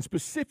guys, and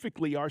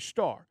specifically our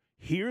star.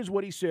 Here's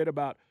what he said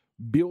about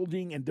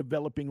building and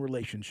developing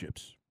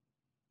relationships.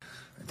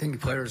 I think the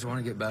players want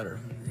to get better,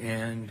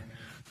 and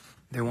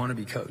they want to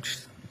be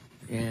coached.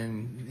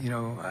 And,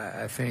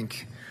 I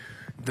think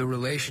the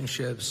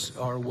relationships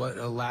are what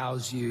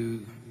allows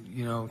you,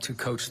 to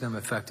coach them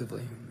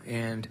effectively.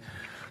 And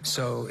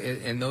so,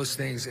 and those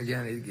things,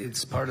 again,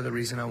 it's part of the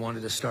reason I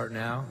wanted to start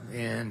now.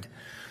 And,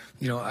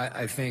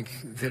 I think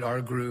that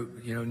our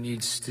group,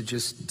 needs to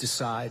just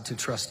decide to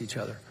trust each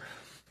other.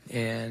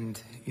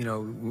 And,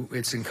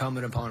 it's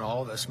incumbent upon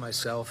all of us,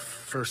 myself,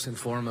 first and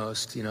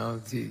foremost, to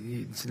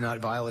not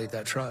violate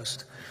that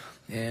trust.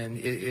 And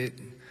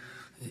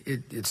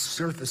it's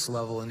surface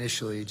level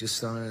initially,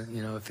 just on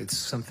a, if it's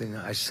something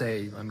I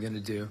say I'm going to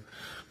do.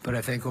 But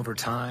I think over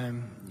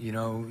time, you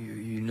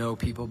know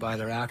people by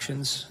their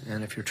actions.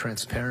 And if you're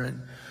transparent,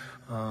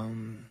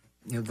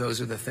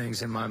 those are the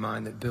things in my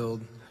mind that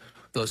build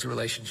those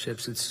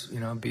relationships. It's,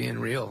 being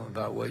real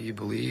about what you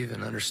believe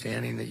and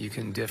understanding that you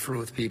can differ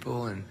with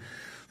people and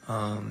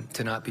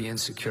to not be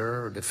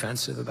insecure or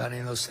defensive about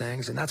any of those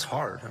things. And that's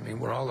hard. I mean,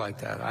 we're all like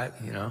that.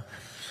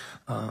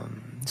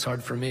 It's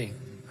hard for me.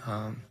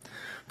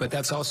 But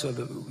that's also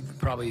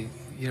probably,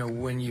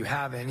 when you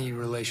have any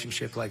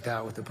relationship like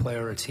that with a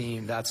player or a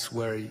team, that's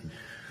where,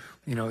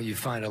 you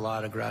find a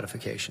lot of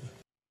gratification.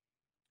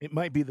 It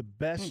might be the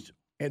best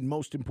and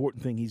most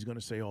important thing he's going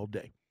to say all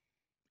day,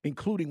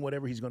 including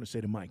whatever he's going to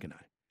say to Mike and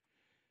I.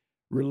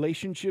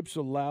 Relationships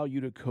allow you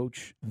to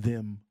coach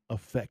them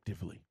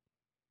effectively.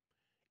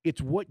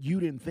 It's what you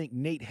didn't think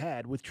Nate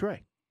had with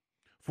Trae.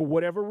 For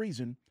whatever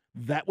reason,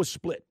 that was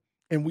split.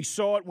 And we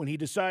saw it when he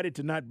decided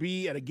to not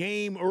be at a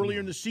game earlier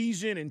in the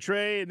season and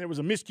Trae, and there was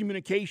a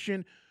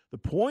miscommunication. The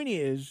point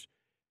is,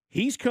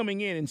 he's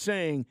coming in and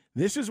saying,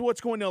 this is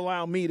what's going to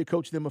allow me to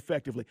coach them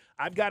effectively.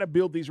 I've got to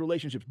build these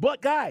relationships.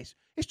 But, guys,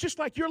 it's just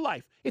like your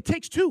life. It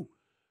takes two.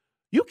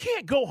 You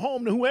can't go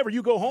home to whoever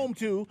you go home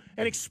to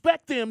and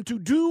expect them to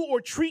do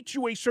or treat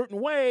you a certain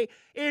way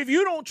if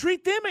you don't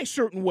treat them a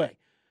certain way.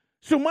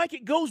 So, Mike,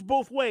 it goes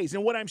both ways.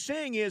 And what I'm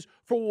saying is,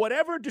 for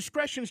whatever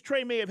discretions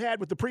Trae may have had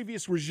with the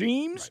previous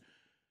regimes,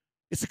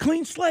 it's a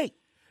clean slate.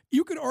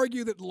 You could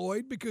argue that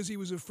Lloyd, because he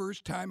was a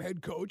first-time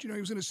head coach, he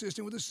was an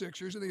assistant with the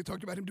Sixers, and they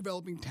talked about him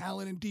developing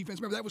talent and defense.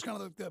 Remember, that was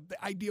kind of the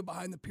idea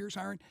behind the Pierce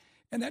hiring,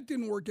 and that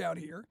didn't work out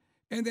here.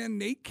 And then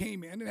Nate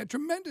came in and had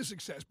tremendous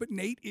success. But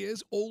Nate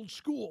is old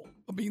school,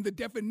 being the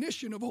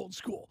definition of old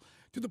school,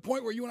 to the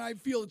point where you and I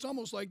feel it's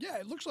almost like,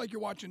 it looks like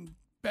you're watching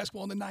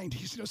basketball in the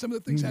 90s. Some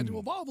of the things had to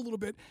evolve a little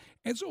bit.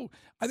 And so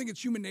I think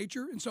it's human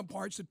nature in some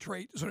parts to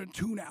sort of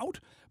tune out.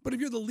 But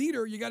if you're the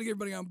leader, you got to get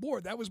everybody on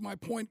board. That was my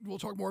point. We'll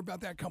talk more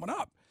about that coming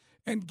up.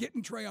 and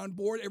getting Trey on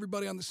board,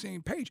 everybody on the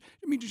same page.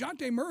 I mean,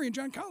 DeJounte Murray and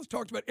John Collins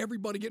talked about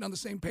everybody getting on the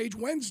same page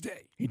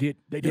Wednesday. He did.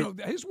 They did. You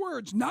know, his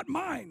words, not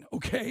mine,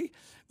 okay?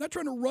 Not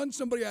trying to run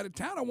somebody out of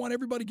town. I want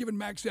everybody giving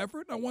max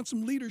effort. I want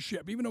some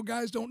leadership, even though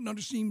guys don't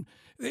understand.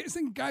 I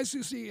think guys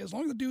who see, as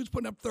long as the dude's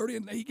putting up 30,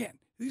 and again,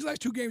 these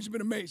last 2 games have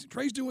been amazing.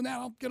 Trey's doing that.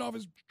 I'll get off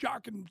his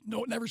jock and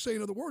never say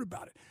another word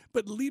about it.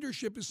 But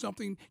leadership is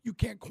something you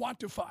can't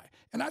quantify.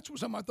 And that's what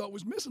something I thought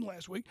was missing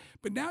last week.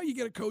 But now you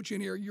get a coach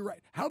in here. You're right.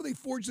 How do they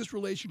forge this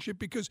relationship?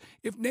 Because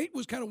if Nate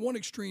was kind of one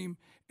extreme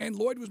and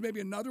Lloyd was maybe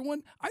another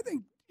one, I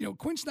think,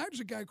 Quinn Snyder's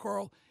a guy,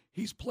 Carl,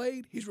 he's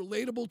played. He's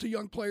relatable to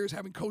young players,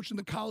 having coached in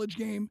the college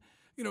game,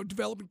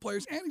 developing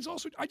players. And he's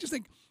also, I just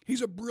think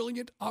he's a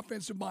brilliant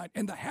offensive mind.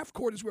 And the half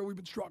court is where we've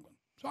been struggling.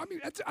 So, I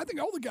mean, I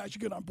think all the guys should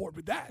get on board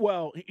with that.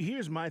 Well,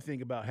 here's my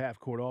thing about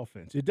half-court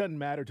offense. It doesn't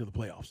matter to the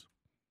playoffs.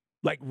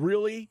 Like,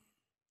 really,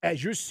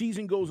 as your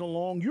season goes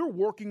along, you're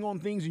working on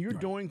things and you're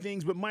doing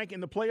things. But, Mike, in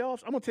the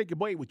playoffs, I'm going to take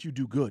away what you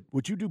do good.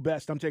 What you do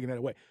best, I'm taking that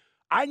away.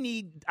 I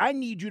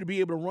need you to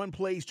be able to run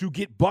plays to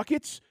get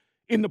buckets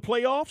in the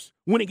playoffs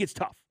when it gets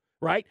tough,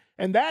 right?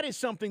 And that is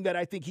something that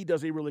I think he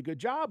does a really good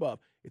job of.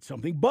 It's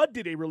something Bud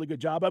did a really good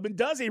job of and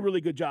does a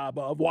really good job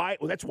of. Why?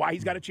 Well, that's why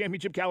he's got a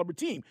championship-caliber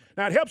team.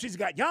 Now, it helps he's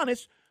got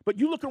Giannis, but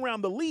you look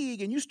around the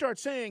league and you start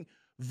saying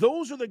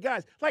those are the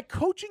guys. Like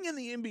coaching in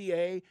the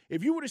NBA,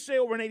 if you were to say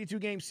over an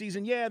 82-game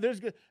season, yeah, there's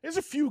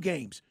a few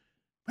games.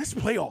 That's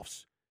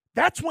playoffs.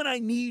 That's when I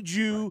need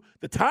you,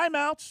 the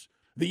timeouts,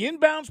 the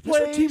inbounds plays.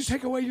 That's when teams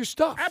take away your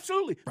stuff.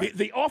 Absolutely. Right.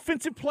 The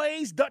offensive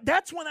plays,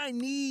 that's when I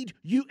need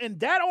you, and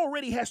that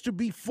already has to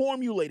be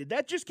formulated.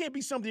 That just can't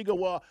be something you go,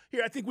 well,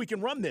 here, I think we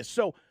can run this.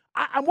 So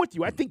I'm with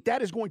you. I think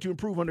that is going to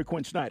improve under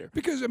Quinn Snyder.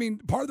 Because, I mean,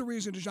 part of the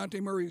reason DeJounte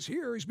Murray is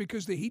here is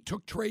because the Heat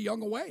took Trae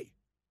Young away.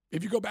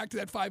 If you go back to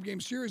that 5-game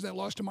series that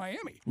lost to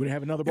Miami. We didn't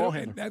have another ball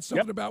handler. That's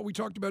something about, we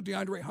talked about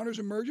DeAndre Hunter's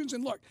emergence.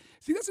 And look,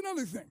 see, that's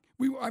another thing.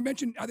 I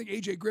mentioned, I think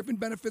A.J. Griffin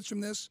benefits from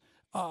this.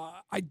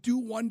 I do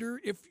wonder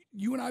if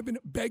you and I have been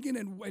begging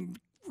and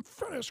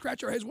trying to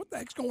scratch our heads, what the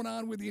heck's going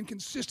on with the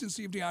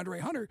inconsistency of DeAndre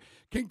Hunter?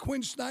 Can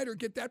Quinn Snyder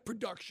get that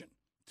production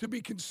to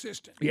be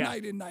consistent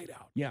night in, night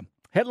out? Yeah.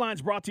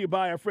 Headlines brought to you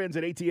by our friends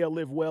at ATL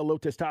Live Well. Low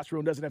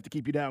testosterone doesn't have to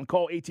keep you down.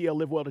 Call ATL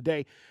Live Well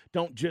today.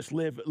 Don't just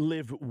live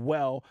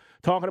well.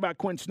 Talking about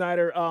Quinn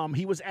Snyder,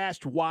 he was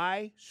asked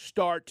why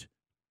start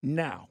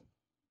now.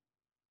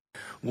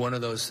 One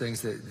of those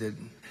things that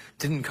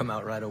didn't come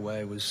out right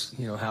away was,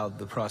 how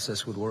the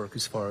process would work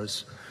as far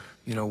as,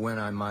 when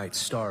I might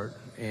start.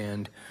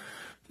 And,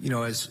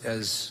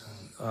 as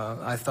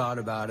I thought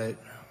about it,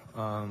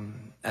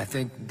 I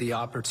think the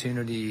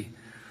opportunity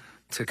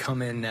to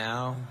come in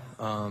now,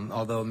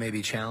 although it may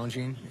be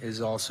challenging, is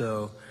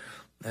also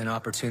an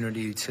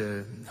opportunity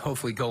to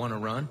hopefully go on a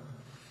run.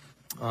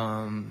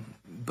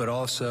 But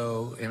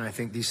also, and I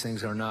think these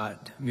things are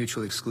not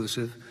mutually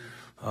exclusive,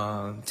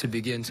 to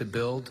begin to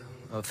build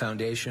a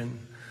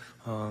foundation,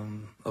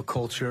 a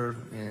culture,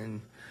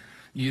 and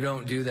you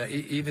don't do that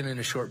even in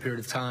a short period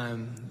of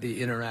time.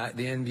 The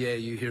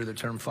NBA, you hear the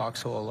term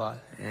foxhole a lot,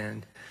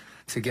 and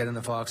to get in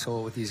the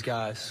foxhole with these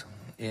guys,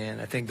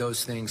 and I think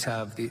those things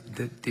have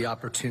the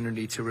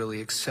opportunity to really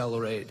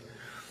accelerate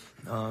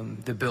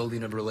the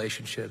building of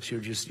relationships.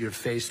 You're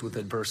faced with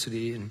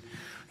adversity, and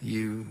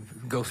you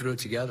go through it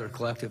together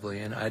collectively.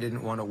 And I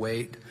didn't want to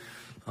wait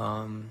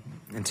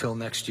until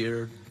next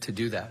year to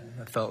do that.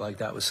 I felt like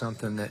that was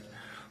something that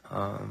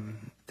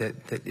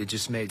it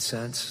just made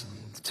sense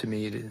to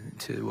me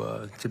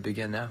to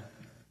begin now.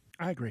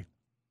 I agree.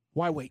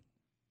 Why wait?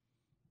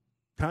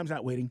 Time's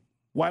not waiting.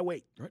 Why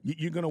wait? Right.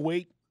 You're going to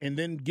wait and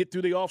then get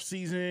through the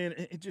offseason.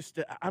 It just,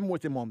 I'm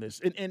with him on this.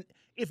 And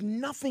if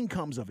nothing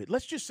comes of it,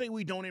 let's just say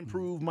we don't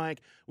improve,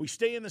 Mike. We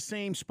stay in the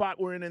same spot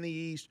we're in the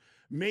East.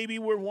 Maybe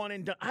we're one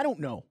and done. I don't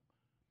know.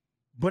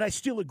 But I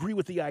still agree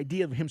with the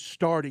idea of him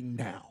starting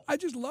now. I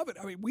just love it.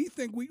 I mean,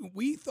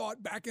 we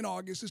thought back in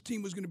August this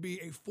team was going to be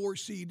a 4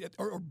 seed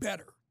or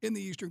better in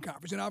the Eastern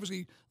Conference. And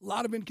obviously, a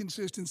lot of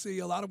inconsistency,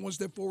 a lot of 1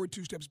 step forward,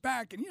 2 steps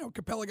back. And,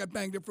 Capella got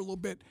banged up for a little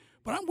bit.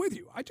 But I'm with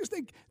you. I just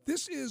think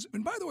this is,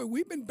 and by the way,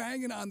 we've been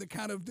banging on the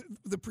kind of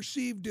the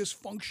perceived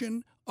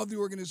dysfunction of the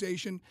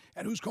organization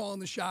and who's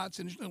calling the shots.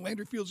 And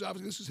Landry Fields,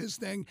 obviously, this is his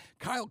thing.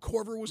 Kyle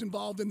Korver was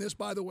involved in this,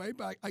 by the way.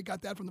 But I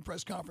got that from the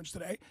press conference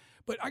today.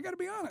 But I got to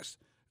be honest.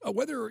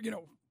 Whether,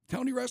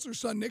 Tony Wrestler's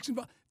son, Nick's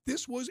involved,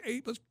 this was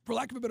for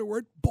lack of a better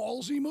word,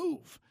 ballsy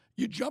move.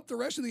 You jump the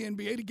rest of the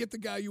NBA to get the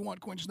guy you want,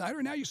 Quinn Snyder,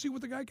 and now you see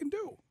what the guy can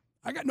do.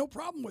 I got no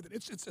problem with it.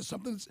 It's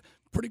something that's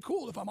pretty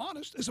cool, if I'm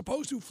honest, as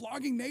opposed to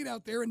flogging Nate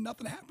out there and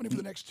nothing happening for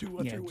the next 2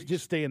 or 3 weeks.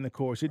 Just stay in the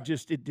course. It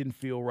didn't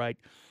feel right.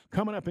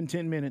 Coming up in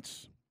 10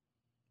 minutes,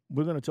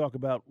 we're going to talk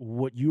about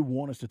what you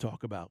want us to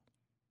talk about,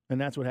 and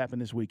that's what happened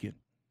this weekend.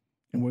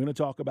 And we're going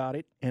to talk about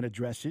it and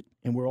address it.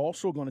 And we're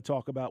also going to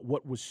talk about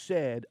what was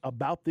said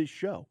about this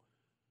show.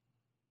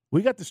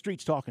 We got the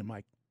streets talking,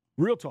 Mike.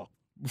 Real talk.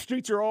 The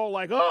streets are all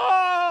like,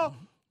 oh!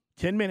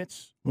 10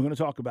 minutes. We're going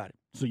to talk about it.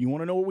 So you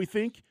want to know what we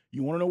think?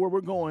 You want to know where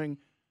we're going?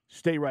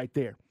 Stay right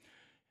there.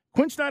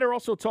 Quinn Snyder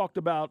also talked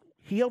about,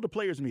 he held a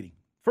players meeting.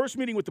 First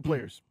meeting with the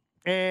players.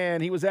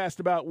 and he was asked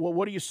about, well,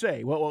 what do you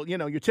say? Well,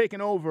 you're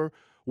taking over.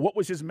 What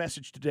was his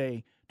message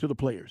today to the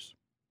players?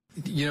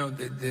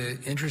 The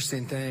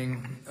interesting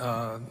thing,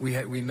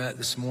 we met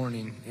this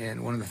morning,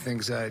 and one of the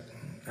things I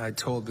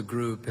told the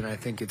group, and I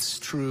think it's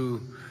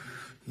true,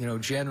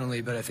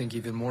 generally, but I think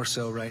even more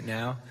so right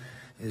now,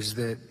 is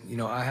that,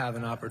 I have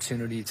an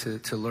opportunity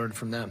to learn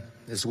from them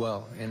as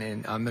well.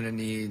 And I'm going to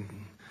need,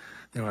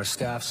 our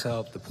staff's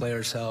help, the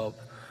players' help.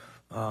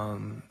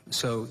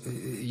 So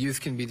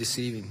youth can be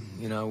deceiving.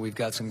 We've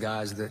got some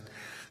guys that,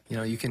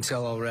 you can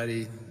tell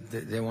already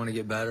that they want to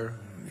get better.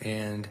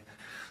 And,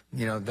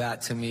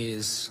 that to me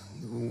is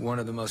one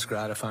of the most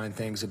gratifying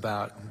things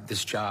about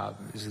this job,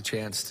 is the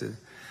chance to,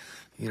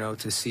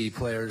 to see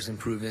players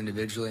improve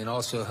individually and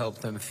also help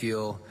them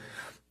feel,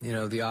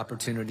 the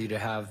opportunity to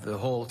have the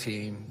whole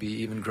team be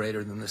even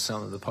greater than the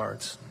sum of the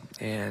parts.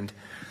 And,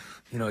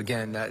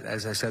 again, that,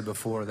 as I said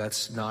before,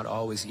 that's not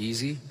always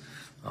easy,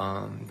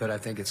 but I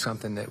think it's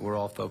something that we're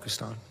all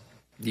focused on,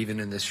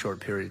 even in this short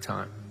period of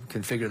time.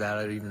 Can figure that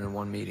out even in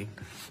one meeting.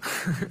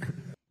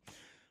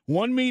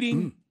 One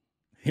meeting.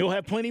 He'll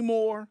have plenty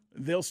more.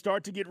 They'll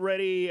start to get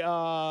ready,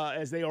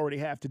 as they already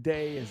have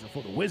today,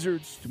 for the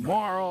Wizards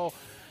tomorrow,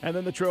 and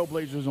then the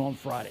Trailblazers on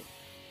Friday.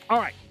 All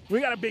right, we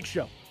got a big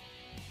show.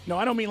 No,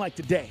 I don't mean like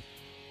today.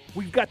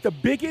 We've got the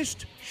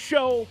biggest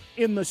show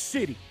in the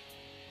city.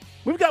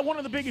 We've got one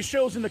of the biggest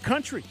shows in the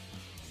country.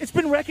 It's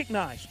been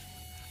recognized.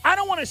 I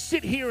don't want to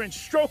sit here and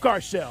stroke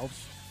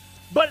ourselves,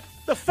 but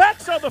the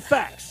facts are the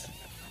facts.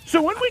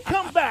 So when we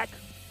come back,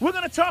 we're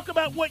going to talk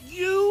about what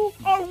you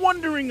are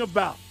wondering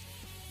about.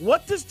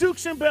 What does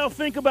Dukes and Bell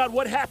think about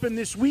what happened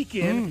this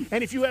weekend?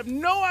 And if you have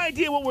no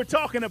idea what we're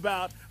talking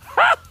about,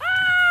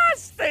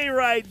 stay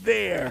right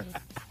there.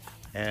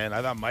 And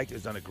I thought Mike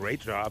has done a great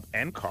job,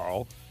 and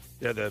Carl.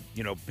 They're the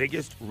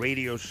biggest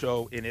radio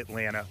show in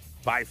Atlanta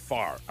by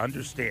far.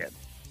 Understand,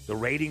 the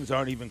ratings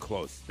aren't even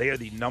close. They are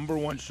the number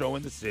one show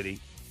in the city.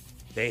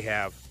 They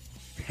have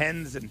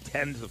tens and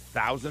tens of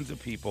thousands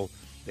of people.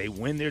 They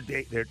win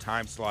their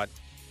time slot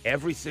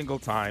every single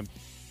time,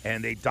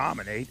 and they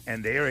dominate,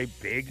 and they're a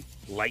big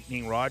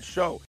lightning rod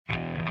show.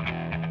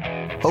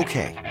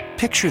 Okay,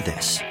 picture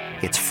this.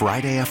 It's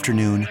Friday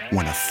afternoon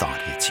when a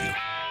thought hits you.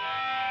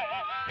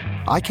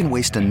 I can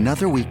waste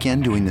another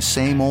weekend doing the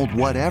same old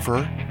whatever,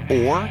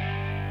 or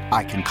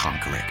I can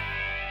conquer it.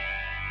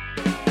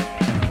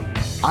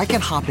 I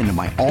can hop into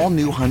my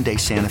all-new Hyundai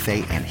Santa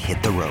Fe and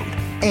hit the road.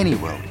 Any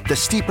road. The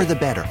steeper, the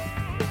better.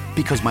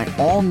 Because my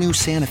all-new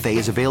Santa Fe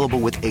is available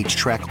with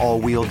H-Track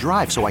all-wheel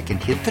drive, so I can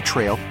hit the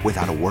trail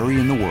without a worry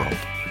in the world.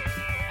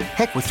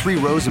 Heck, with 3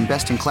 rows and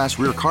best-in-class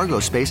rear cargo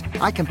space,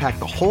 I can pack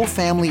the whole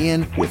family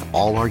in with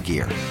all our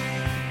gear.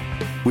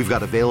 We've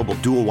got available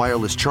dual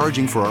wireless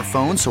charging for our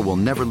phones, so we'll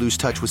never lose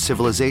touch with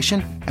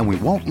civilization, and we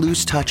won't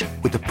lose touch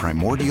with the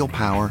primordial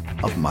power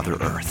of Mother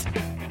Earth.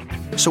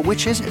 So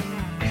which is it?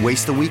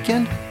 Waste the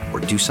weekend or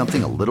do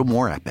something a little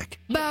more epic?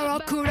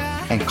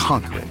 And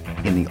conquer it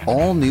in the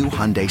all-new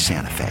Hyundai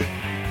Santa Fe.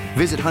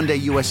 Visit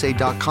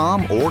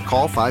HyundaiUSA.com or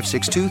call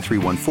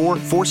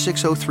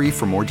 562-314-4603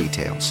 for more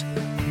details.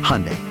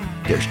 Hyundai,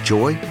 there's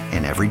joy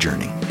in every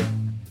journey.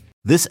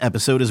 This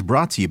episode is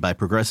brought to you by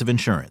Progressive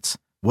Insurance.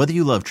 Whether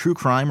you love true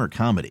crime or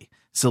comedy,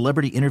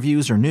 celebrity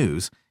interviews or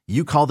news,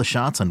 you call the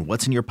shots on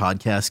what's in your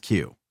podcast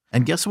queue.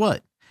 And guess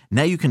what?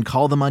 Now you can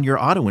call them on your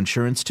auto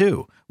insurance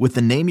too with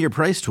the Name Your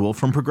Price tool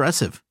from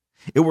Progressive.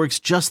 It works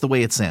just the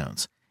way it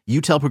sounds. You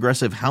tell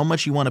Progressive how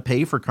much you want to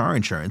pay for car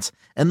insurance,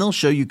 and they'll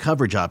show you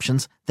coverage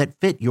options that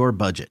fit your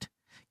budget.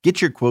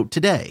 Get your quote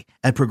today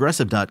at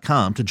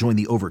Progressive.com to join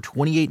the over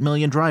 28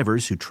 million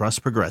drivers who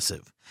trust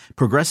Progressive.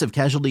 Progressive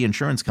Casualty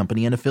Insurance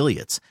Company and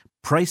Affiliates.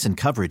 Price and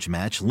coverage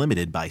match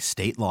limited by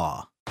state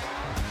law.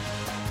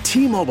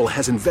 T-Mobile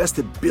has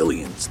invested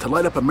billions to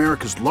light up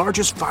America's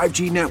largest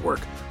 5G network,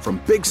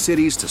 from big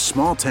cities to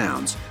small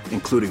towns,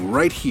 including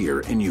right here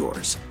in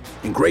yours.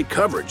 And great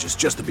coverage is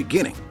just the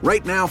beginning.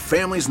 Right now,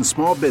 families and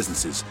small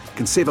businesses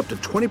can save up to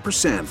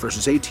 20%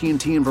 versus AT&T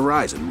and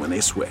Verizon when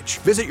they switch.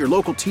 Visit your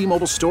local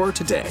T-Mobile store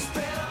today.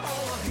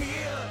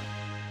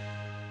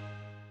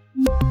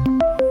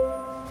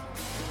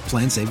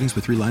 Plan savings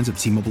with 3 lines of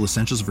T-Mobile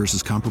Essentials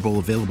versus comparable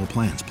available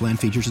plans. Plan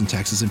features and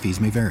taxes and fees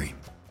may vary.